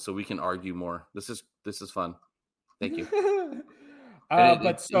comment so we can argue more. This is fun. Thank you.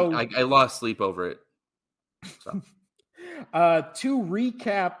 I lost sleep over it. So. To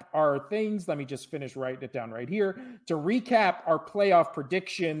recap our things, let me just write it down right here. To recap our playoff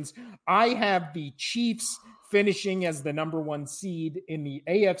predictions, I have the Chiefs finishing as the number 1 seed in the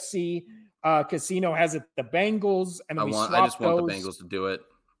AFC. Casino has it the Bengals, and then I just want the Bengals to do it.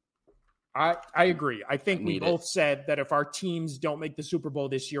 I agree. I think we both said that if our teams don't make the Super Bowl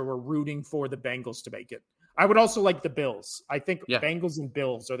this year, we're rooting for the Bengals to make it. I would also like the Bills. I think Bengals and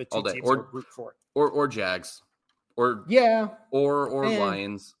Bills are the 2 teams I would root for. Or Jags. Or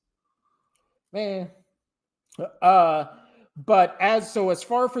Lions. Man. But as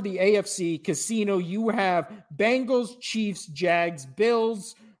far for the AFC, Casino, you have Bengals, Chiefs, Jags,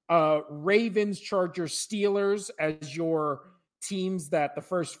 Bills, Ravens, Chargers, Steelers as your teams that the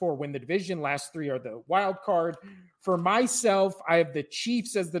first 4 win the division. Last 3 are the wild card. For myself, I have the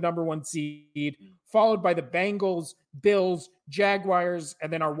Chiefs as the number 1 seed, followed by the Bengals, Bills, Jaguars,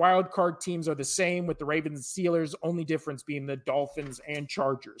 and then our wild card teams are the same with the Ravens and Steelers, only difference being the Dolphins and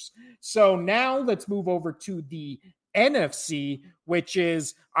Chargers. So now let's move over to the NFC, which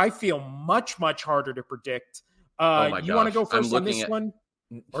is, I feel, much, much harder to predict. You want to go first on this one?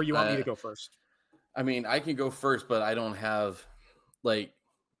 Or you want me to go first? I mean, I can go first, but I don't have like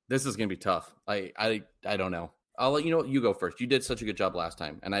this is gonna be tough. I don't know. I'll let you know. You go first. You did such a good job last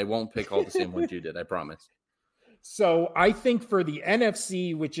time, and I won't pick all the same ones you did. I promise. So I think for the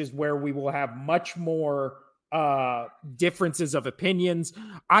NFC, which is where we will have much more differences of opinions,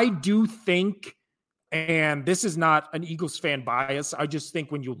 I do think, and this is not an Eagles fan bias, I just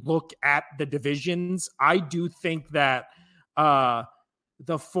think when you look at the divisions, I do think that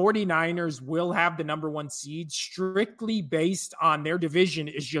the 49ers will have the number one seed strictly based on their division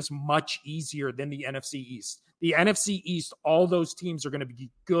is just much easier than the NFC East. The NFC East, all those teams are going to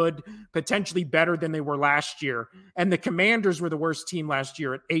be good, potentially better than they were last year. And the Commanders were the worst team last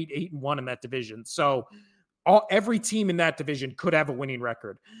year at 8-1 in that division. So every team in that division could have a winning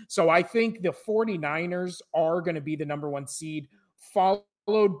record. So I think the 49ers are going to be the number one seed,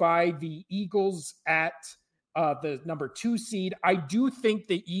 followed by the Eagles at the number 2 seed. I do think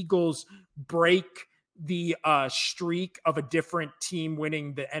the Eagles break the streak of a different team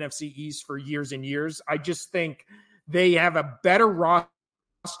winning the NFC East for years and years. I just think they have a better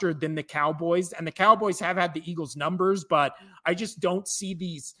roster than the Cowboys, and the Cowboys have had the Eagles numbers, but I just don't see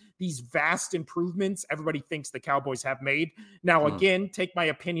these vast improvements everybody thinks the Cowboys have made. Now, again, take my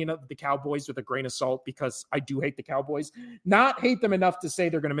opinion of the Cowboys with a grain of salt, because I do hate the Cowboys. Not hate them enough to say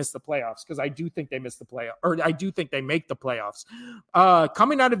they're going to miss the playoffs, because I do think they miss the playoff, or I do think they make the playoffs.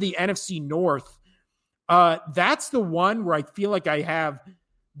 Coming out of the NFC North, that's the one where I feel like I have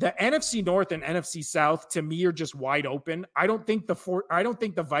the NFC North and NFC South, to me, are just wide open. I don't think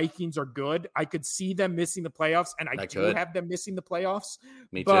the Vikings are good. I could see them missing the playoffs, and I do have them missing the playoffs.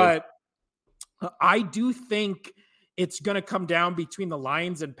 Me too. But I do think it's going to come down between the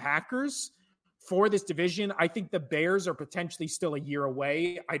Lions and Packers for this division. I think the Bears are potentially still a year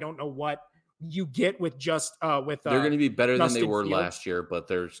away. I don't know what you get with just they're going to be better Justin than they were Fields last year, but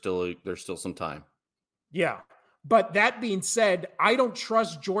there's still some time. Yeah. But that being said, I don't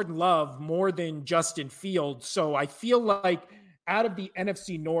trust Jordan Love more than Justin Fields. So I feel like out of the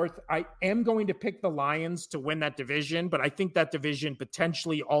NFC North, I am going to pick the Lions to win that division. But I think that division,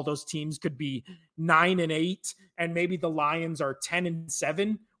 potentially all those teams could be 9-8, and maybe the Lions are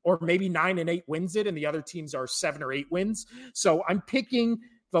 10-7, or maybe 9-8 wins it, and the other teams are 7 or 8 wins. So I'm picking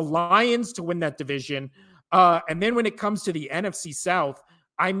the Lions to win that division. And then when it comes to the NFC South,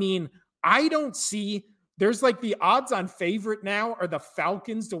 I mean, I don't see... There's like the odds on favorite now are the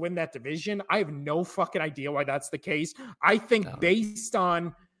Falcons to win that division. I have no fucking idea why that's the case. I think based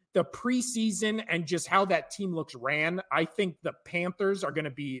on the preseason and just how that team looks ran, I think the Panthers are going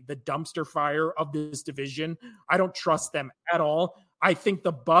to be the dumpster fire of this division. I don't trust them at all. I think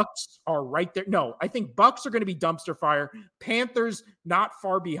the Bucks are right there. No, I think Bucks are going to be dumpster fire. Panthers not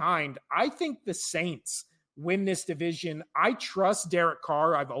far behind. I think the Saints win this division. I trust Derek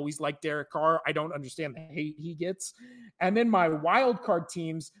Carr. I've always liked Derek Carr. I don't understand the hate he gets. And then my wild card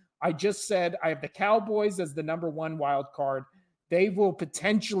teams, I just said I have the Cowboys as the number 1 wild card. They will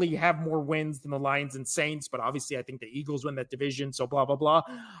potentially have more wins than the Lions and Saints, but obviously I think the Eagles win that division, so blah, blah, blah.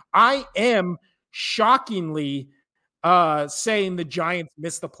 I am shockingly saying the Giants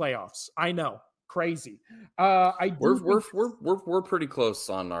miss the playoffs. I know. Crazy. We're pretty close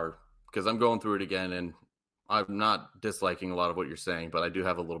on our, because I'm going through it again, and I'm not disliking a lot of what you're saying, but I do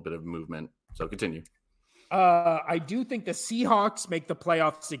have a little bit of movement. So continue. I do think the Seahawks make the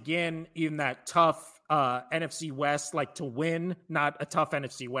playoffs again in that tough NFC West, like to win, not a tough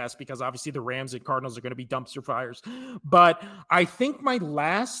NFC West, because obviously the Rams and Cardinals are going to be dumpster fires. But I think my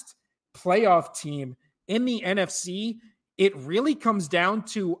last playoff team in the NFC, it really comes down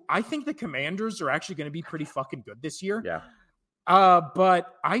to, I think the Commanders are actually going to be pretty fucking good this year. Yeah.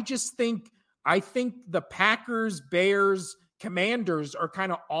 But I think the Packers, Bears, Commanders are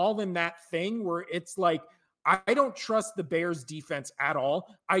kind of all in that thing where it's like, I don't trust the Bears defense at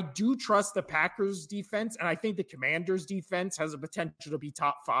all. I do trust the Packers defense, and I think the Commanders defense has a potential to be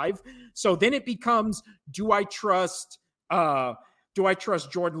top 5. So then it becomes, do I trust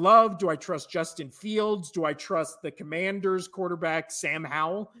Jordan Love? Do I trust Justin Fields? Do I trust the Commanders quarterback, Sam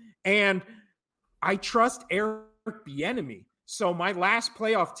Howell? And I trust Eric Bieniemy. So my last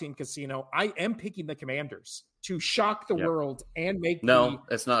playoff team, Casino, I am picking the Commanders to shock the world and make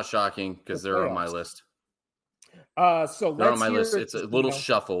it's not shocking because they're on my list. So they're on my list. It's a little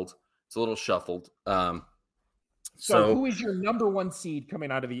shuffled. So who is your number 1 seed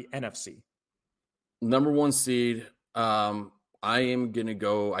coming out of the NFC? Number 1 seed, I am going to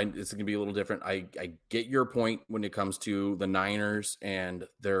go. It's going to be a little different. I get your point when it comes to the Niners and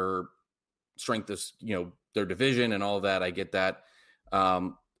their strength is, their division and all of that. I get that.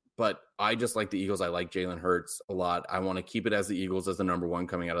 But I just like the Eagles. I like Jalen Hurts a lot. I want to keep it as the Eagles as the number 1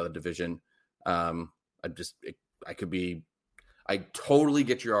 coming out of the division. I totally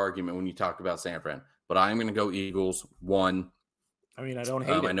get your argument when you talk about San Fran, but I'm going to go Eagles 1. I mean, I don't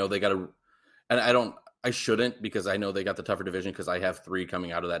hate it. I know they got I shouldn't, because I know they got the tougher division because I have 3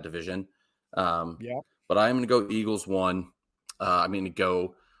 coming out of that division. But I'm going to go Eagles 1. I'm going to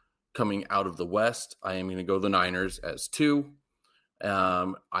go coming out of the West. I am going to go the Niners as 2.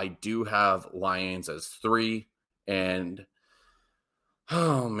 I do have Lions as 3. And,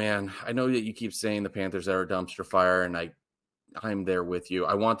 oh, man, I know that you keep saying the Panthers are a dumpster fire, and I'm there with you.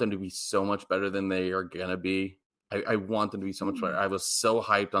 I want them to be so much better than they are going to be. I want them to be so much better. I was so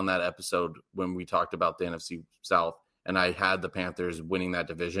hyped on that episode when we talked about the NFC South, and I had the Panthers winning that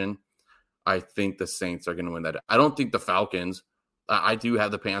division. I think the Saints are going to win that. I don't think the Falcons. I do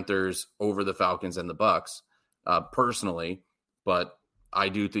have the Panthers over the Falcons and the Bucks, personally, but I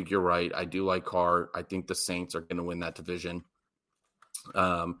do think you're right. I do like Carr. I think the Saints are going to win that division.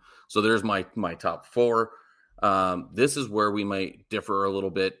 So there's my top 4. This is where we might differ a little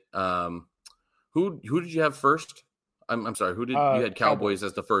bit. Who did you have first? I'm sorry. Who did you had Cowboys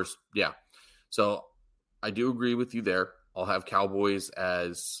as the first? Yeah. So I do agree with you there. I'll have Cowboys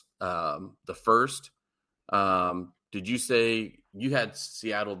as the first. Did you say you had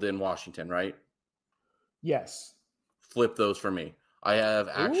Seattle, then Washington, right? Yes. Flip those for me. I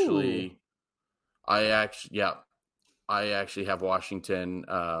actually have Washington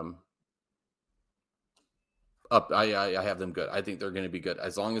up. I have them good. I think they're going to be good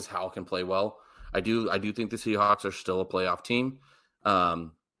as long as Hal can play well. I do think the Seahawks are still a playoff team,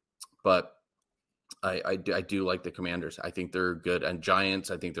 but I do like the Commanders. I think they're good, and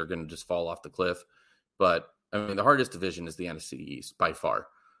Giants. I think they're going to just fall off the cliff. But I mean, the hardest division is the NFC East by far,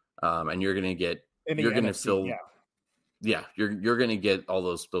 and you're going to you're going to get all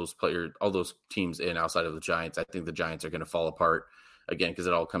those players, all those teams in outside of the Giants. I think the Giants are going to fall apart again because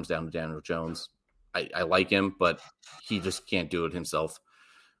it all comes down to Daniel Jones. I like him, but he just can't do it himself.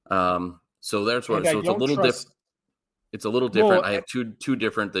 So that's what. So it's a little different. It's a little different. Well, I have two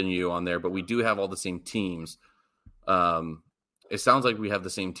different than you on there, but we do have all the same teams. It sounds like we have the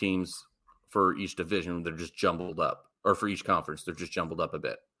same teams for each division. They're just jumbled up, or for each conference, they're just jumbled up a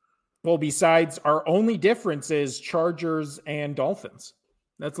bit. Well, besides, our only difference is Chargers and Dolphins.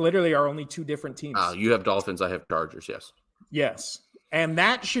 That's literally our only 2 different teams. You have Dolphins. I have Chargers. Yes. Yes, and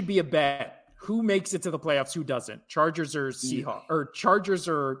that should be a bet. Who makes it to the playoffs? Who doesn't? Chargers or Seahawks, or Chargers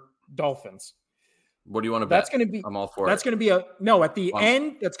or Dolphins? What do you want to bet? That's going to be. I'm all for that's it. Going to be at the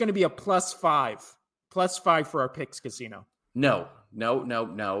end. That's going to be a +5 for our picks casino. No. I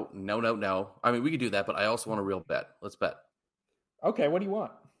mean, we could do that, but I also want a real bet. Let's bet. Okay, what do you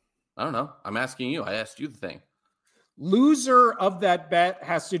want? I don't know. I'm asking you. I asked you the thing. Loser of that bet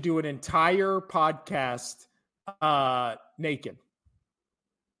has to do an entire podcast naked.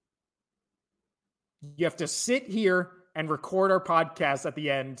 You have to sit here and record our podcast at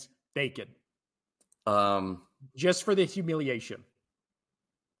the end naked. Just for the humiliation.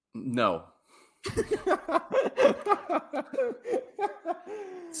 No.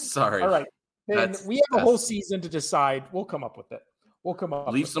 Sorry. All right. Then we have a whole season to decide. We'll come up with it.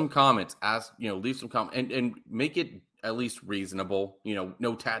 Leave some comments. Leave some comments and make it at least reasonable.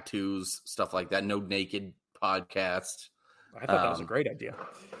 No tattoos, stuff like that. No naked podcast. I thought that was a great idea.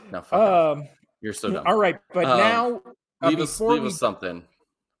 No, fuck off. You're so dumb. All right, but now leave us something.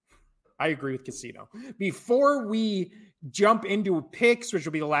 I agree with Casino. Before we jump into picks, which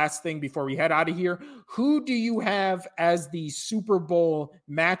will be the last thing before we head out of here, who do you have as the Super Bowl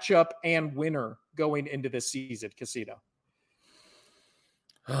matchup and winner going into this season, Casino?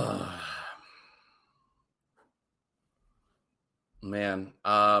 Man,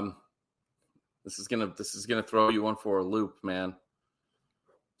 this is gonna throw you one for a loop, man.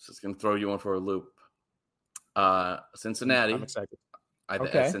 Cincinnati. I'm excited.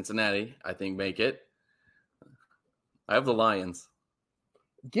 Cincinnati, I think, make it. I have the Lions.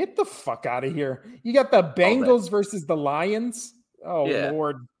 Get the fuck out of here. You got the Bengals versus the Lions? Oh, yeah.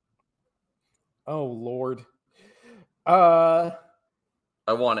 Lord. Oh, Lord. I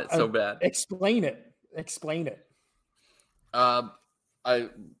want it so bad. Explain it. I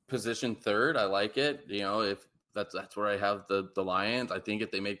position third. I like it. If that's where I have the Lions. I think if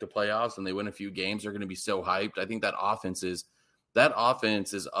they make the playoffs and they win a few games, they're going to be so hyped. I think that offense is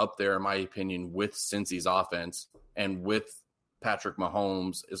up there, in my opinion, with Cincy's offense and with Patrick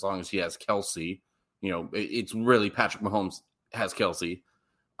Mahomes, as long as he has Kelsey. It's really Patrick Mahomes has Kelsey.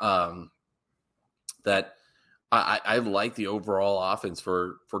 That I like the overall offense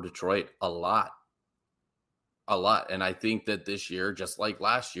for Detroit a lot. And I think that this year, just like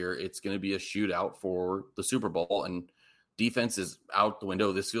last year, it's going to be a shootout for the Super Bowl. And defense is out the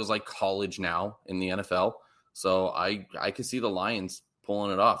window. This feels like college now in the NFL. So I could see the Lions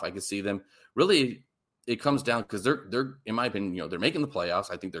pulling it off. I could see them really. It comes down because they're in my opinion, they're making the playoffs.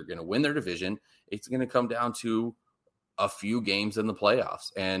 I think they're going to win their division. It's going to come down to a few games in the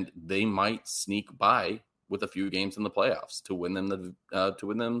playoffs, and they might sneak by with a few games in the playoffs to win them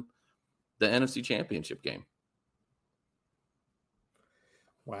the NFC Championship game.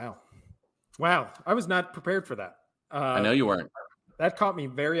 Wow. I was not prepared for that. I know you weren't. That caught me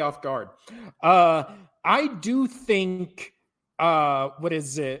very off guard. I do think, what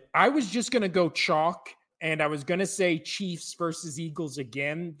is it? I was just going to go chalk, and I was going to say Chiefs versus Eagles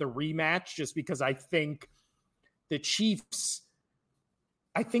again, the rematch, just because I think the Chiefs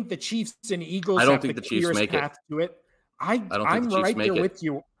and Eagles. I don't think the Chiefs make it. To it. I'm right there with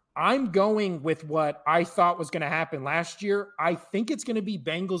you. I'm going with what I thought was going to happen last year. I think it's going to be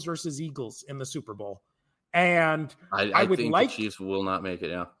Bengals versus Eagles in the Super Bowl. And I would think the Chiefs will not make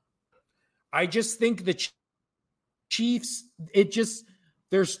it. Yeah. I just think the Chiefs,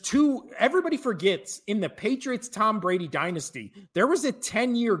 everybody forgets in the Patriots Tom Brady dynasty, there was a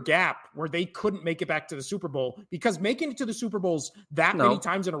 10-year gap where they couldn't make it back to the Super Bowl because making it to the Super Bowls many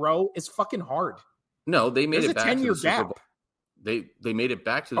times in a row is fucking hard. No, they made it back to the Super Bowl. They made it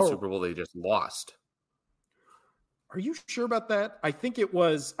back to the Super Bowl. They just lost. Are you sure about that? I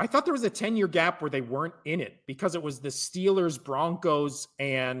thought there was a 10-year gap where they weren't in it because it was the Steelers, Broncos,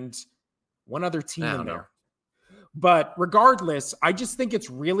 and one other team in there. But regardless, I just think it's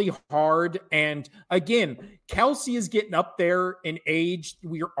really hard. And again, Kelsey is getting up there in age.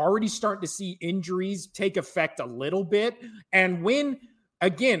 We are already starting to see injuries take effect a little bit. And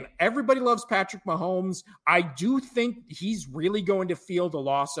again, everybody loves Patrick Mahomes. I do think he's really going to feel the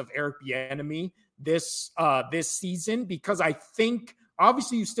loss of Eric Bieniemy this season because I think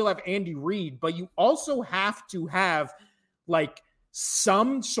obviously you still have Andy Reid, but you also have to have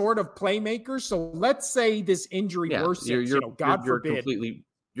some sort of playmaker. So let's say this injury worsens, God forbid.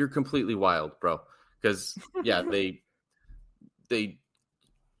 You're completely wild, bro. Because they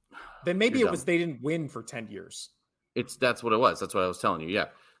then maybe it was they didn't win for 10 years. That's what it was. That's what I was telling you. Yeah.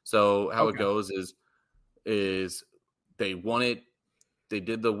 So how it goes is they won it. They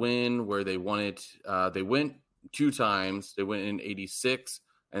did the win where they won it. They went 2 times. They went in 86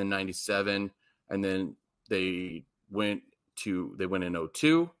 and 97. And then they went in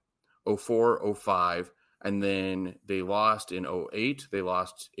 02, 04, 05. And then they lost in 08. They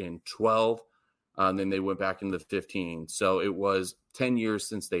lost in 12. And then they went back into 15. So it was 10 years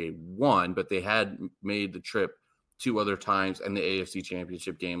since they won, but they had made the trip 2 other times and the AFC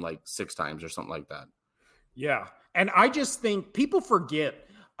Championship game 6 times or something like that. Yeah. And I just think people forget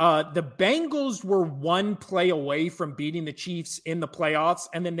the Bengals were 1 play away from beating the Chiefs in the playoffs.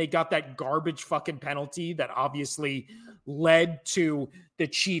 And then they got that garbage fucking penalty that obviously led to the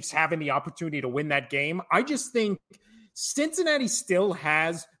Chiefs having the opportunity to win that game. I just think Cincinnati still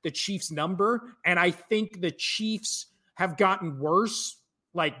has the Chiefs number. And I think the Chiefs have gotten worse,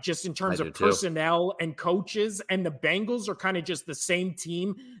 just in terms of personnel and coaches. And the Bengals are kind of just the same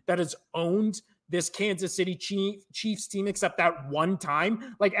team that has owned this Kansas City Chiefs team, except that one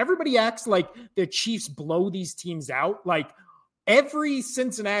time. Everybody acts like the Chiefs blow these teams out. Every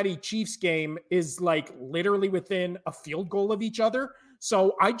Cincinnati Chiefs game is literally within a field goal of each other.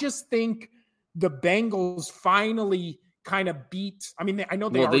 So I just think the Bengals finally kind of beat. I mean, I know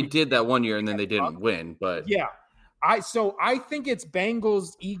they did that one year and then they didn't win, but yeah. I think it's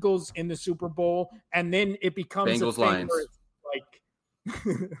Bengals, Eagles in the Super Bowl, and then it becomes Bengals Lions.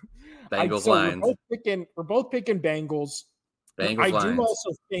 Bengals Lions. We're both picking Bengals. I do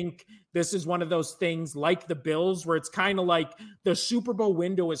also think this is one of those things like the Bills where it's kind of like the Super Bowl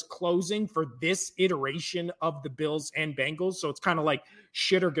window is closing for this iteration of the Bills and Bengals. So it's kind of like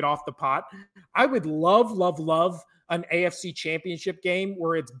shit or get off the pot. I would love an AFC Championship game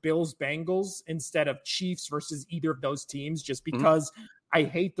where it's Bills Bengals instead of Chiefs versus either of those teams, just because I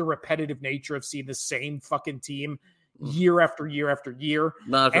hate the repetitive nature of seeing the same fucking team year after year after year.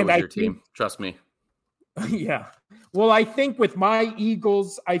 Not if it was your team. Trust me. Yeah. Well, I think with my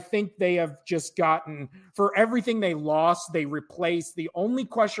Eagles, I think they have just gotten, for everything they lost, they replaced. The only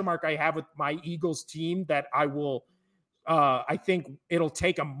question mark I have with my Eagles team that I think it'll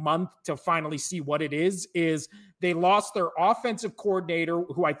take a month to finally see what it is they lost their offensive coordinator,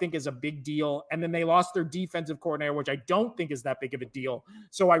 who I think is a big deal. And then they lost their defensive coordinator, which I don't think is that big of a deal.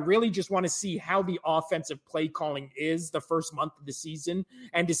 So I really just want to see how the offensive play calling is the first month of the season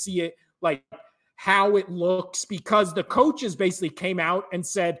and to see it how it looks, because the coaches basically came out and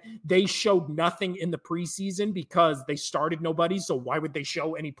said they showed nothing in the preseason because they started nobody. So why would they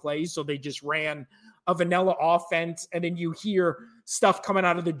show any plays? So they just ran a vanilla offense, and then you hear stuff coming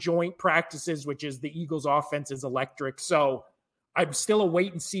out of the joint practices, which is the Eagles' offense is electric. So I'm still a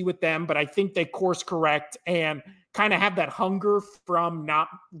wait and see with them, but I think they course correct and kind of have that hunger from not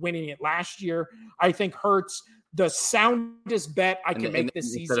winning it last year. I think Hurts, the soundest bet I can make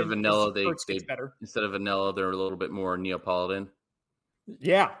this season. Instead of vanilla, better. Instead of vanilla, they're a little bit more Neapolitan.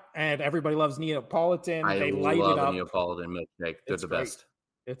 Yeah, and everybody loves Neapolitan. They light it up. I love a Neapolitan milkshake. They're the best.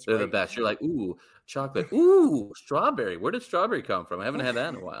 They're the best. You're like, ooh, chocolate. Ooh, strawberry. Where did strawberry come from? I haven't had that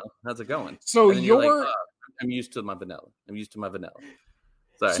in a while. How's it going? So I'm used to my vanilla.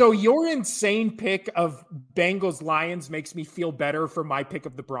 Sorry. So your insane pick of Bengals Lions makes me feel better for my pick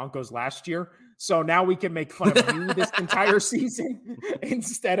of the Broncos last year. So now we can make fun of you this entire season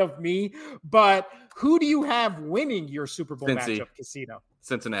instead of me. But who do you have winning your Super Bowl matchup, Casino?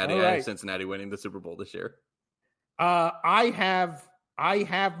 Cincinnati. Right. I have Cincinnati winning the Super Bowl this year. I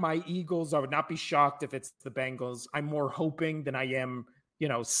have my Eagles. I would not be shocked if it's the Bengals. I'm more hoping than I am,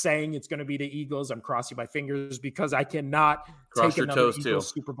 saying it's going to be the Eagles. I'm crossing my fingers because I cannot cross take your another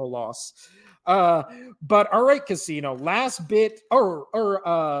Eagles Super Bowl loss. But all right, Casino, last bit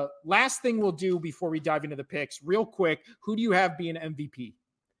or last thing we'll do before we dive into the picks real quick. Who do you have being MVP?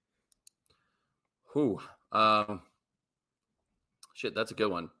 Shit, that's a good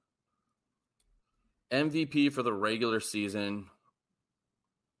one. MVP for the regular season.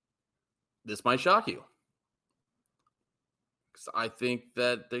 This might shock you. Because I think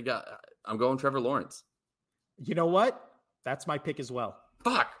that I'm going Trevor Lawrence. You know what? That's my pick as well.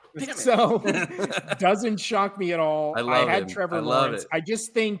 Fuck. Damn it. So doesn't shock me at all. I had Trevor Lawrence. I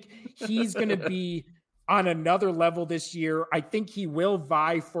just think he's going to be on another level this year. I think he will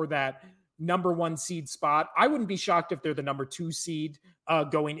vie for that number 1 seed spot. I wouldn't be shocked if they're the number 2 seed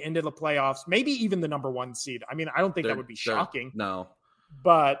going into the playoffs, maybe even the number 1 seed. I mean, I don't think that would be shocking. No.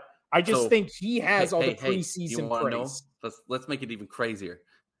 But I just think he has all the preseason praise. Let's make it even crazier.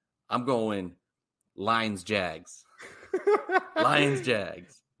 I'm going Lions-Jags.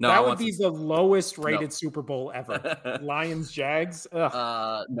 Lions-Jags. No, that would be the lowest rated Super Bowl ever. Lions-Jags. No.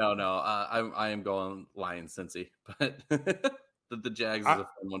 I am going Lions-Cincy, but the Jags is a fun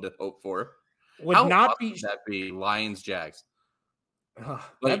one to hope for. That be Lions-Jags?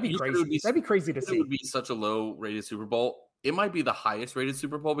 That'd be crazy. That'd be crazy to see. It would be such a low rated Super Bowl. It might be the highest rated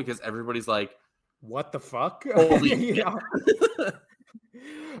Super Bowl because everybody's like, what the fuck?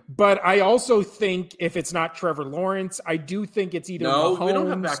 But I also think if it's not Trevor Lawrence, I do think it's either Mahomes. We don't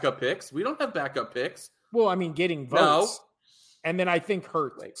have backup picks. Well, I mean, getting votes. No. And then I think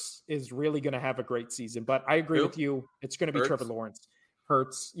Hurts is really going to have a great season. But I agree with you. It's going to be Trevor Lawrence.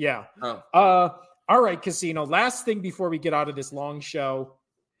 Hurts. Yeah. All right, Casino. Last thing before we get out of this long show.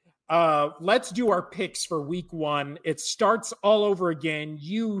 Let's do our picks for week 1. It starts all over again.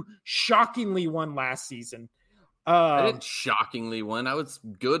 You shockingly won last season. I didn't shockingly win. I was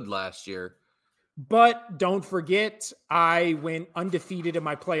good last year. But don't forget, I went undefeated in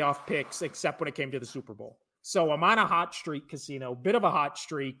my playoff picks, except when it came to the Super Bowl. So I'm on a hot streak, Casino. Bit of a hot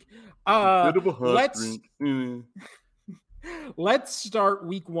streak. Let's start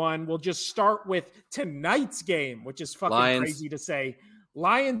week 1. We'll just start with tonight's game, which is fucking crazy to say.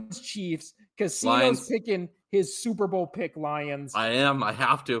 Lions, Chiefs. Casino's picking his Super Bowl pick, Lions. I am. I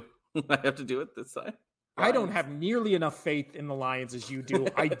have to. I have to do it this time. I don't have nearly enough faith in the Lions as you do.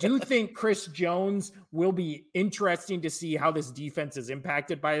 I do think Chris Jones will be interesting to see how this defense is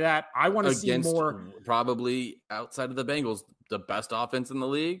impacted by that. I want to see more. Probably outside of the Bengals, the best offense in the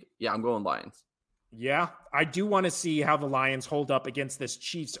league. Yeah, I'm going Lions. Yeah, I do want to see how the Lions hold up against this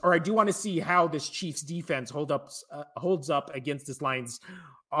Chiefs, or I do want to see how this Chiefs defense holds up against this Lions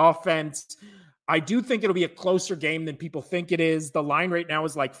offense. I do think it'll be a closer game than people think it is. The line right now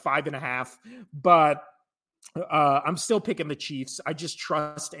is like 5.5, but I'm still picking the Chiefs. I just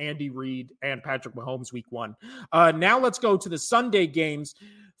trust Andy Reid and Patrick Mahomes week 1. Now let's go to the Sunday games.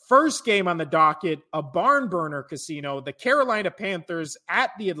 First game on the docket, a barn burner, Casino. The Carolina Panthers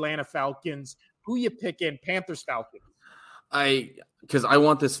at the Atlanta Falcons. Who you picking? Panthers, Falcons. Because I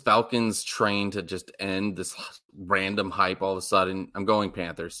want this Falcons train to just end, this random hype all of a sudden. I'm going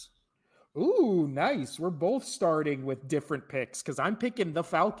Panthers. Ooh, nice. We're both starting with different picks because I'm picking the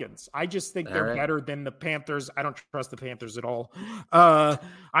Falcons. I just think they're better than the Panthers. I don't trust the Panthers at all. I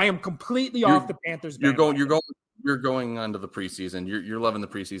am completely off the Panthers. You're going onto the preseason. You're loving the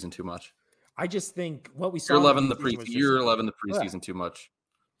preseason too much. I just think what we saw. You're loving the preseason too much.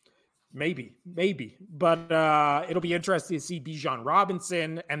 Maybe. But it'll be interesting to see Bijan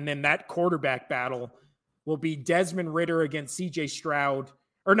Robinson. And then that quarterback battle will be Desmond Ridder against CJ Stroud.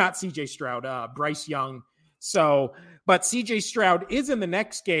 Or not CJ Stroud, Bryce Young. So, but CJ Stroud is in the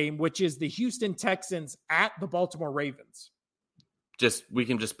next game, which is the Houston Texans at the Baltimore Ravens. We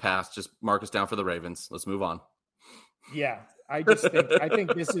can just pass. Just mark us down for the Ravens. Let's move on. Yeah, I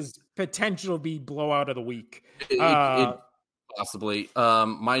think this is potential to be blowout of the week. It possibly.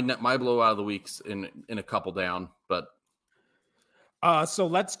 My blowout of the week's in a couple down, but. So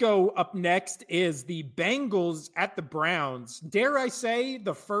let's go. Up next is the Bengals at the Browns. Dare I say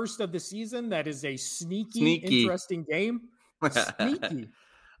the first of the season that is a sneaky. Interesting game. Sneaky.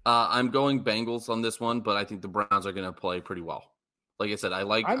 I'm going Bengals on this one, but I think the Browns are going to play pretty well. Like I said, I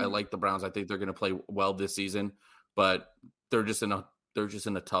like the Browns. I think they're going to play well this season, but they're just in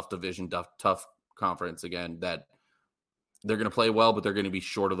a tough division, tough conference again. That they're going to play well, but they're going to be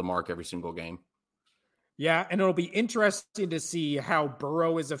short of the mark every single game. Yeah, and it'll be interesting to see how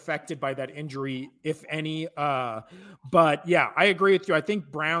Burrow is affected by that injury, if any. But yeah, I agree with you. I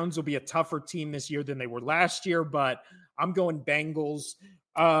think Browns will be a tougher team this year than they were last year, but I'm going Bengals,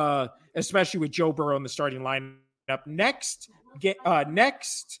 especially with Joe Burrow in the starting lineup. Next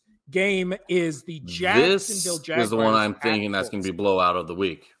game is the Jacksonville Jaguars. This is the one I'm thinking that's going to be blowout of the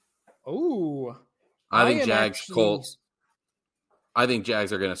week. Oh, I think Colts. I think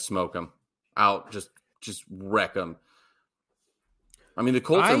Jags are going to smoke them out, just wreck them. I mean, the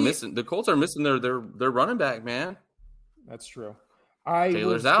Colts are missing their running back, man. That's true. I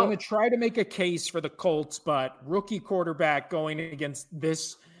was going to try to make a case for the Colts, but rookie quarterback going against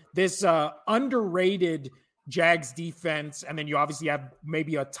this underrated Jags defense, and then you obviously have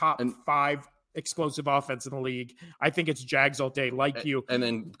maybe a top 5 explosive offense in the league. I think it's Jags all day, like you. And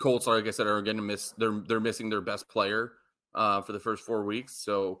then Colts, like I said, are going to miss. They're missing their best player for the first 4 weeks,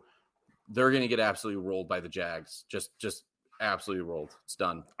 so they're going to get absolutely rolled by the Jags. Just absolutely rolled. It's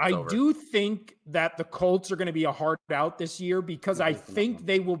done. It's over. Do think that the Colts are going to be a hard out this year because I think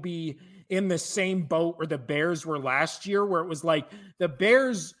they will be in the same boat where the Bears were last year, where it was like the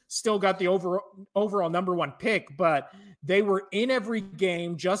Bears still got the overall number 1 pick, but they were in every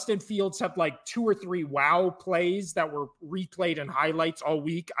game. Justin Fields had like 2 or 3 wow plays that were replayed in highlights all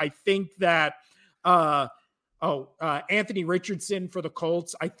week. I think that Anthony Richardson for the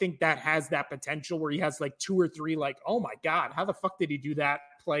Colts, I think that has that potential where he has like 2 or 3, like, oh my God, how the fuck did he do that?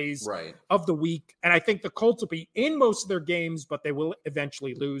 Plays of the week. And I think the Colts will be in most of their games, but they will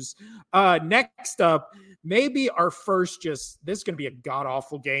eventually lose. Next up, maybe our first this is going to be a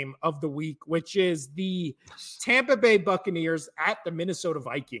god-awful game of the week, which is the Tampa Bay Buccaneers at the Minnesota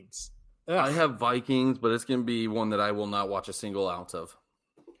Vikings. Ugh. I have Vikings, but it's going to be one that I will not watch a single ounce of.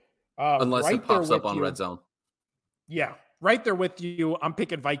 Unless it pops up on Red Zone. Yeah, right there with you. I'm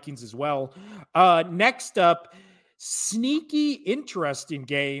picking Vikings as well. Next up, sneaky, interesting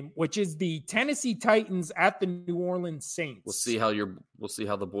game, which is the Tennessee Titans at the New Orleans Saints. We'll see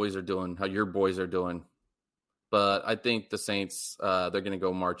how the boys are doing, how your boys are doing. But I think the Saints, they're going to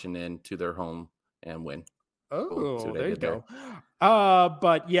go marching into their home and win. Oh, there you go.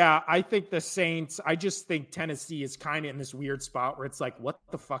 But yeah, I think the Saints, I just think Tennessee is kind of in this weird spot where it's like, what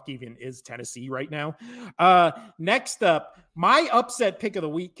the fuck even is Tennessee right now? Next up, my upset pick of the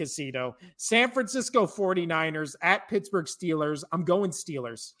week, Casino, San Francisco 49ers at Pittsburgh Steelers. I'm going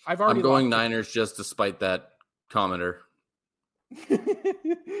Steelers. I'm going Niners just to spite that commenter.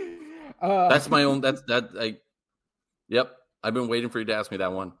 That's my own, yep. I've been waiting for you to ask me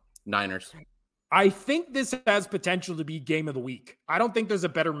that one. Niners. I think this has potential to be game of the week. I don't think there's a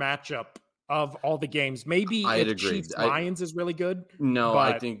better matchup of all the games. Maybe Chiefs Lions is really good. No,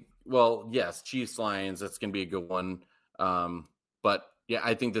 I think, well, yes, Chiefs Lions, that's going to be a good one. But yeah,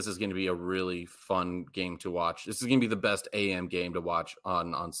 I think this is going to be a really fun game to watch. This is going to be the best AM game to watch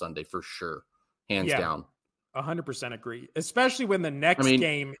on Sunday for sure. Hands down. 100% agree. Especially when the next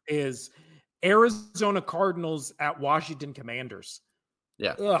game is Arizona Cardinals at Washington Commanders.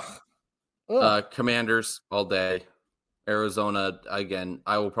 Yeah. Commanders all day. Arizona, again,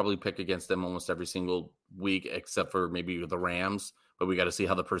 I will probably pick against them almost every single week except for maybe the Rams, but we got to see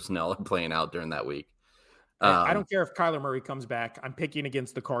how the personnel are playing out during that week. I don't care if Kyler Murray comes back. I'm picking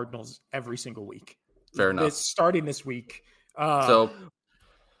against the Cardinals every single week. Fair enough. Starting this week. So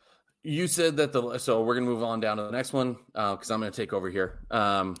you said that so we're going to move on down to the next one because I'm going to take over here.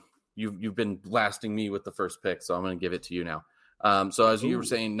 You've been blasting me with the first pick, so I'm going to give it to you now. So as you were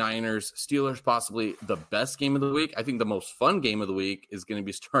saying, Niners, Steelers, possibly the best game of the week. I think the most fun game of the week is going to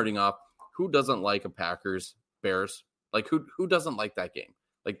be starting off. Who doesn't like a Packers Bears? Like who doesn't like that game?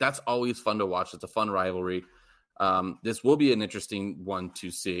 Like that's always fun to watch. It's a fun rivalry. This will be an interesting one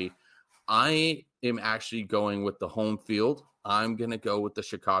to see. I am actually going with the home field. I'm going to go with the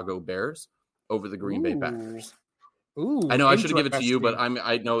Chicago Bears over the Green Bay Packers. Ooh, I know I should give it to you, but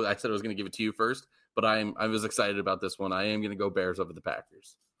I know I said I was going to give it to you first. but I was excited about this one. I am going to go Bears over the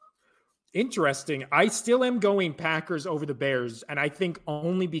Packers. Interesting. I still am going Packers over the Bears, and I think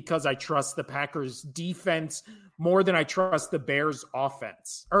only because I trust the Packers defense more than I trust the Bears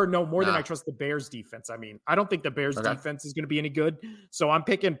offense. Or no, more than I trust the Bears defense. I mean, I don't think the Bears defense is going to be any good. So I'm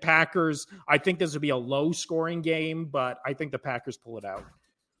picking Packers. I think this will be a low-scoring game, but I think the Packers pull it out.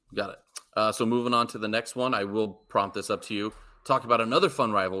 Got it. So moving on to the next one, I will prompt this up to you. Talk about another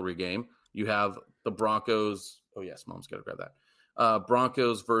fun rivalry game. You have the Broncos. Oh, yes, Mom's got to grab that.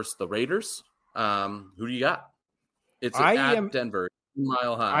 Broncos versus the Raiders. Who do you got? It's at Denver,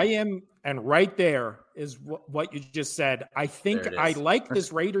 Mile High. I am, and right there is what you just said. I think I like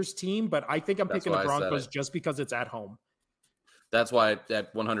this Raiders team, but I think I'm picking the Broncos just because it's at home. That's why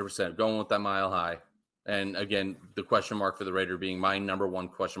at 100% going with that Mile High. And again, the question mark for the Raider being my number one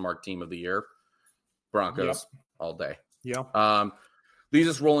question mark team of the year. Broncos all day. Yeah. Leads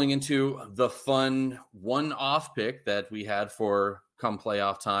us rolling into the fun one-off pick that we had for come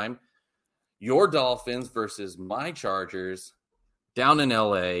playoff time. Your Dolphins versus my Chargers down in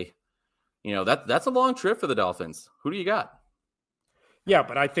LA. You know, that's a long trip for the Dolphins. Who do you got? Yeah,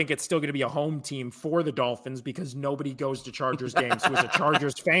 but I think it's still going to be a home team for the Dolphins because nobody goes to Chargers games who is a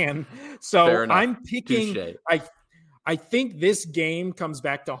Chargers fan. So I'm picking I think this game comes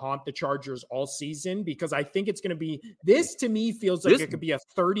back to haunt the Chargers all season because I think it's going to be – this to me feels like it could be a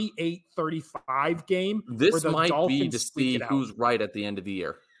 38-35 game. This might be to see who's right at the end of the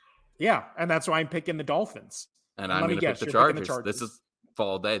year. Yeah, and that's why I'm picking the Dolphins. And I'm going to pick the Chargers. This is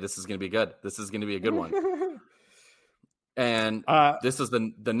fall day. This is going to be good. This is going to be a good one. And this is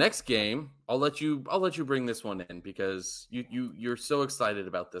the next game. I'll let you bring this one in because you're so excited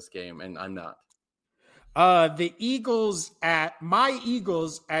about this game, and I'm not. The Eagles at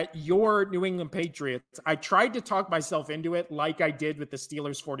your New England Patriots. I tried to talk myself into it like I did with the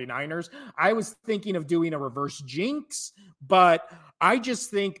Steelers 49ers. I was thinking of doing a reverse jinx, but I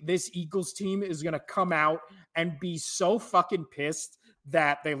just think this Eagles team is going to come out and be so fucking pissed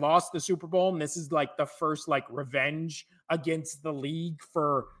that they lost the Super Bowl. And this is like the first like revenge against the league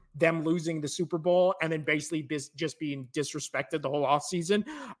for them losing the Super Bowl and then basically just being disrespected the whole offseason.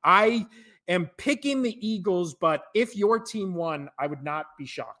 I am picking the Eagles, but if your team won, I would not be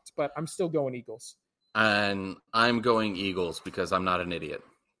shocked, but I'm still going Eagles. And I'm going Eagles because I'm not an idiot.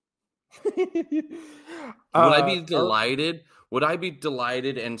 Would I be delighted? Would I be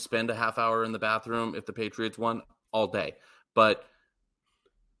delighted and spend a half hour in the bathroom if the Patriots won? All day. But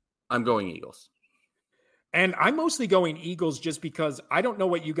I'm going Eagles. And I'm mostly going Eagles just because I don't know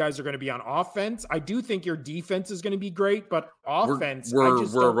what you guys are going to be on offense. I do think your defense is going to be great, but offense,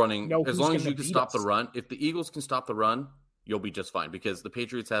 we're running. As long as you can stop the run, if the Eagles can stop the run, you'll be just fine because the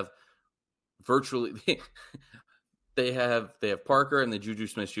Patriots have virtually they have Parker and the Juju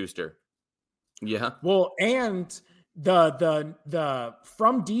Smith-Schuster. Yeah. Well, and the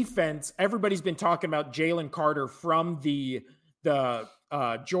from defense, everybody's been talking about Jalen Carter from the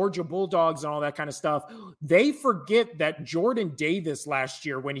Georgia Bulldogs and all that kind of stuff. They forget that Jordan Davis last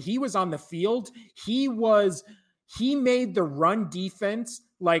year, when he was on the field, he made the run defense.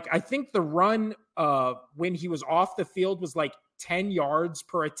 Like, I think the run when he was off the field was like 10 yards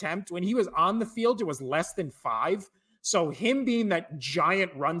per attempt. When he was on the field, it was less than 5. So him being that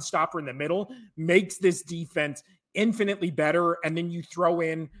giant run stopper in the middle makes this defense infinitely better. And then you throw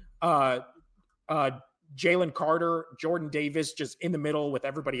in Jalen Carter, Jordan Davis, just in the middle with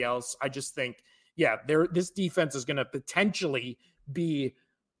everybody else. I just think, this defense is going to potentially be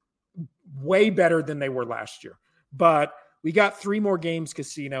way better than they were last year. But we got 3 more games,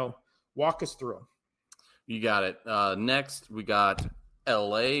 Casino. Walk us through them. You got it. Next, we got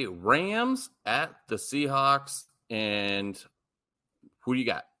LA Rams at the Seahawks. And who do you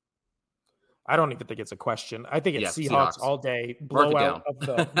got? I don't even think it's a question. I think it's Seahawks all day. Blowout of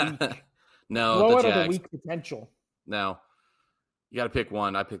the week. No, blowout of the week potential. No. You got to pick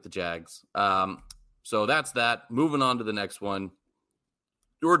one. I picked the Jags. So that's that. Moving on to the next one.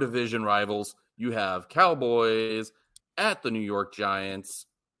 Your division rivals. You have Cowboys at the New York Giants.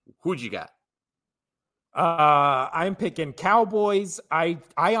 Who'd you got? I'm picking Cowboys. I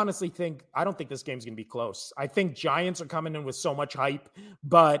honestly think I don't think this game's going to be close. I think Giants are coming in with so much hype,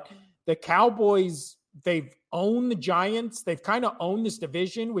 but the Cowboys, they've owned the Giants. They've kind of owned this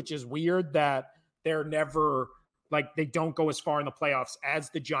division, which is weird that they're never like they don't go as far in the playoffs as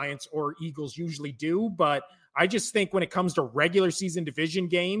the Giants or Eagles usually do. But I just think when it comes to regular season division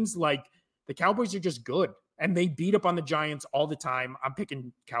games, like the Cowboys are just good and they beat up on the Giants all the time. I'm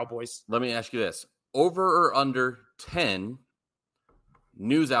picking Cowboys. Let me ask you this. Over or under 10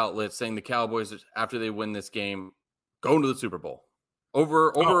 news outlets saying the Cowboys, after they win this game, going to the Super Bowl. Over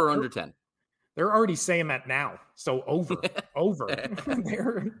or under 10? They're already saying that now. So over.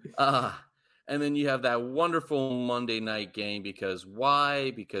 And then you have that wonderful Monday night game because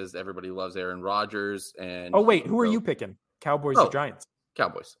why? Because everybody loves Aaron Rodgers. And oh, wait, who are you picking? Cowboys or Giants?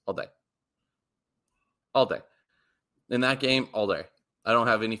 Cowboys all day. All day. In that game, all day. I don't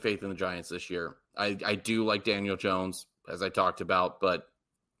have any faith in the Giants this year. I do like Daniel Jones, as I talked about, but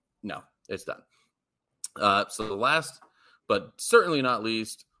no, it's done. So the last, but certainly not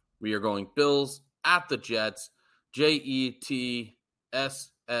least, we are going Bills at the Jets. Jets,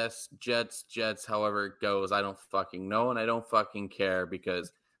 Jets, however it goes. I don't fucking know, and I don't fucking care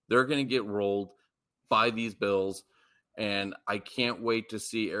because they're going to get rolled by these Bills, and I can't wait to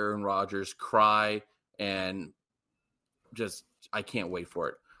see Aaron Rodgers cry, and just I can't wait for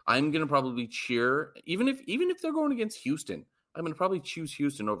it. I'm going to probably cheer, even if they're going against Houston, I'm going to probably choose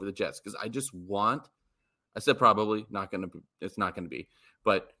Houston over the Jets because I just want – I said probably, it's not going to be.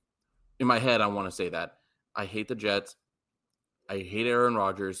 But in my head, I want to say that. I hate the Jets. I hate Aaron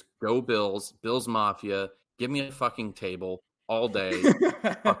Rodgers. Go Bills. Bills Mafia. Give me a fucking table all day.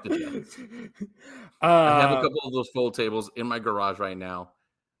 Fuck the Jets. I have a couple of those full tables in my garage right now.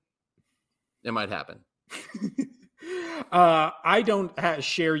 It might happen. I don't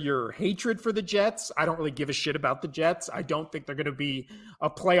share your hatred for the Jets. I don't really give a shit about the Jets. I don't think they're going to be a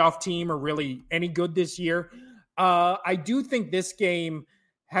playoff team or really any good this year. I do think this game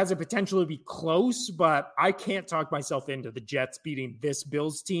has a potential to be close, but I can't talk myself into the Jets beating this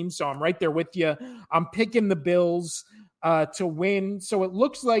Bills team. So I'm right there with you. I'm picking the Bills to win. So it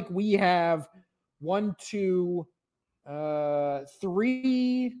looks like we have 1, 2,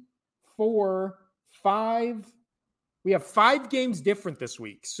 3, 4, 5. We have 5 games different this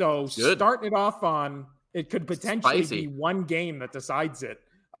week. So starting it off on, it could potentially be one game that decides it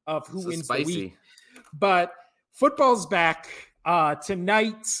of who wins the week. But football's back.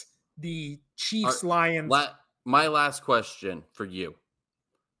 Tonight, the Chiefs-Lions. My last question for you.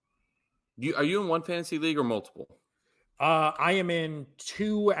 Are you in one fantasy league or multiple? I am in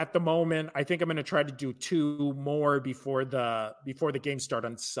 2 at the moment. I think I'm going to try to do 2 more before the games start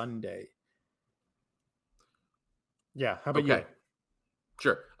on Sunday. Yeah. How about you?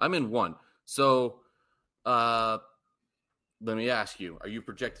 Sure. I'm in 1. So, let me ask you, are you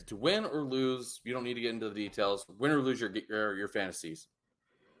projected to win or lose? You don't need to get into the details. Win or lose your fantasies.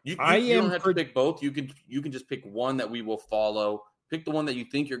 You don't have to pick both. You can just pick one that we will follow. Pick the one that you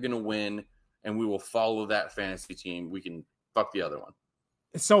think you're going to win, and we will follow that fantasy team. We can fuck the other one.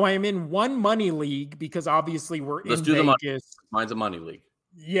 So I am in 1 money league because obviously Let's do Vegas. Mine's a money league.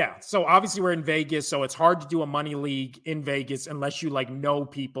 Yeah. So obviously we're in Vegas, so it's hard to do a money league in Vegas unless you know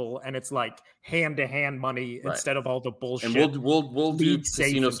people and it's hand-to-hand money instead of all the bullshit. And we'll do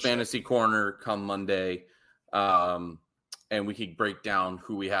Casino's Fantasy Corner come Monday. And we could break down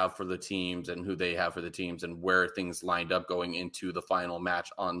who we have for the teams and who they have for the teams and where things lined up going into the final match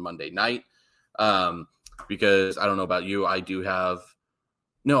on Monday night. Because I don't know about you, I don't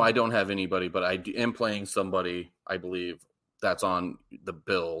have anybody, but I am playing somebody, I believe, that's on the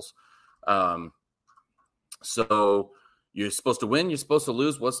Bills. So you're supposed to win, you're supposed to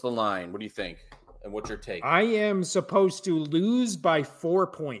lose. What's the line? What do you think? And what's your take? I am supposed to lose by 4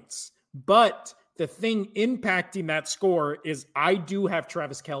 points, but the thing impacting that score is I do have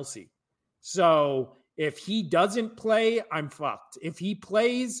Travis Kelce. So if he doesn't play, I'm fucked. If he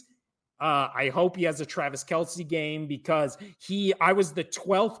plays, I hope he has a Travis Kelce game because I was the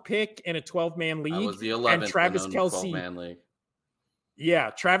 12th pick in a 12-man league. I was the 11th and Travis Kelce 12-man league.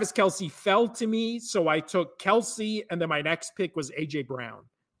 Yeah, Travis Kelce fell to me, so I took Kelce, and then my next pick was A.J. Brown.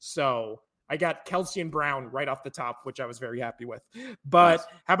 So I got Kelce and Brown right off the top, which I was very happy with. But nice.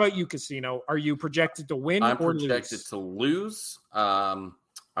 How about you, Casino? Are you projected to win or lose? I'm projected to lose. I'm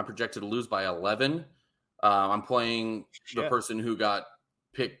projected to lose by 11. I'm playing the person who got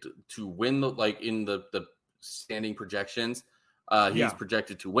picked to win in the standing projections. He's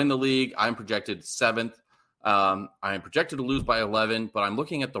projected to win the league. I'm projected 7th. I am projected to lose by 11, but I'm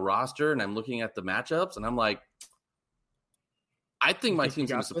looking at the roster and I'm looking at the matchups and I'm like, I think my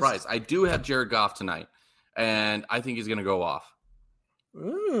team's going to surprise. I do have Jared Goff tonight, and I think he's going to go off.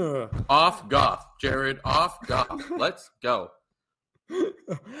 Off Goff. Jared, off Goff. Let's go.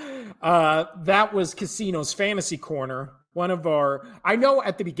 That was Casino's Fantasy Corner. I know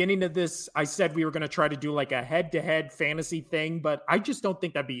at the beginning of this, I said we were going to try to do a head-to-head fantasy thing, but I just don't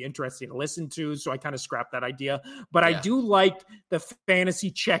think that'd be interesting to listen to, so I kind of scrapped that idea. But I do like the fantasy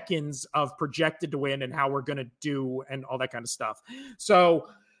check-ins of projected to win and how we're going to do and all that kind of stuff. So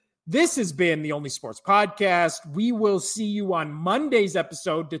This has been the Only Sports Podcast. We will see you on Monday's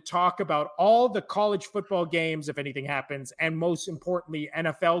episode to talk about all the college football games, if anything happens, and most importantly,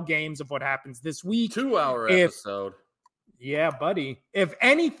 NFL games of what happens this week. 2-hour episode. Yeah, buddy. If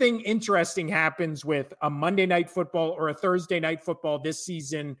anything interesting happens with a Monday Night Football or a Thursday Night Football this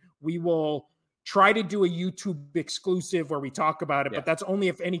season, we will try to do a YouTube exclusive where we talk about it, but that's only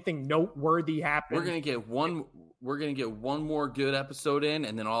if anything noteworthy happens. We're gonna get one more good episode in,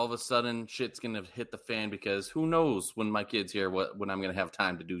 and then all of a sudden shit's gonna hit the fan, because who knows when my kid's here when I'm gonna have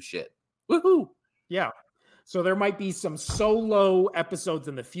time to do shit. Woohoo! Yeah. So there might be some solo episodes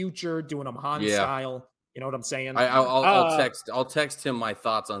in the future, doing them Han style. You know what I'm saying? I'll text him my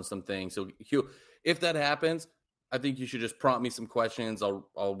thoughts on some things. So if that happens, I think you should just prompt me some questions.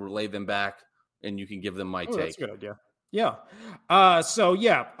 I'll relay them back, and you can give them my take. That's a good idea. Yeah.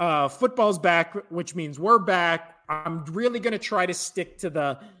 Football's back, which means we're back. I'm really going to try to stick to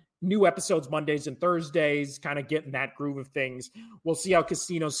the new episodes Mondays and Thursdays, kind of get in that groove of things. We'll see how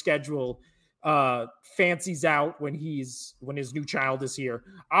Casino's schedule fancies out when his new child is here.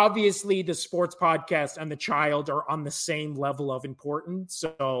 Obviously, the sports podcast and the child are on the same level of importance,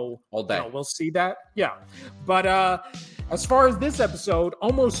 so all day we'll see that. Yeah, but as far as this episode,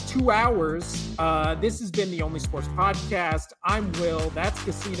 almost 2 hours. This has been the Only Sports Podcast. I'm Will. That's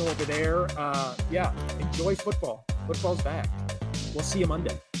Casino over there. Enjoy football. Football's back. We'll see you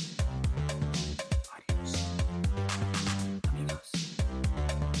Monday.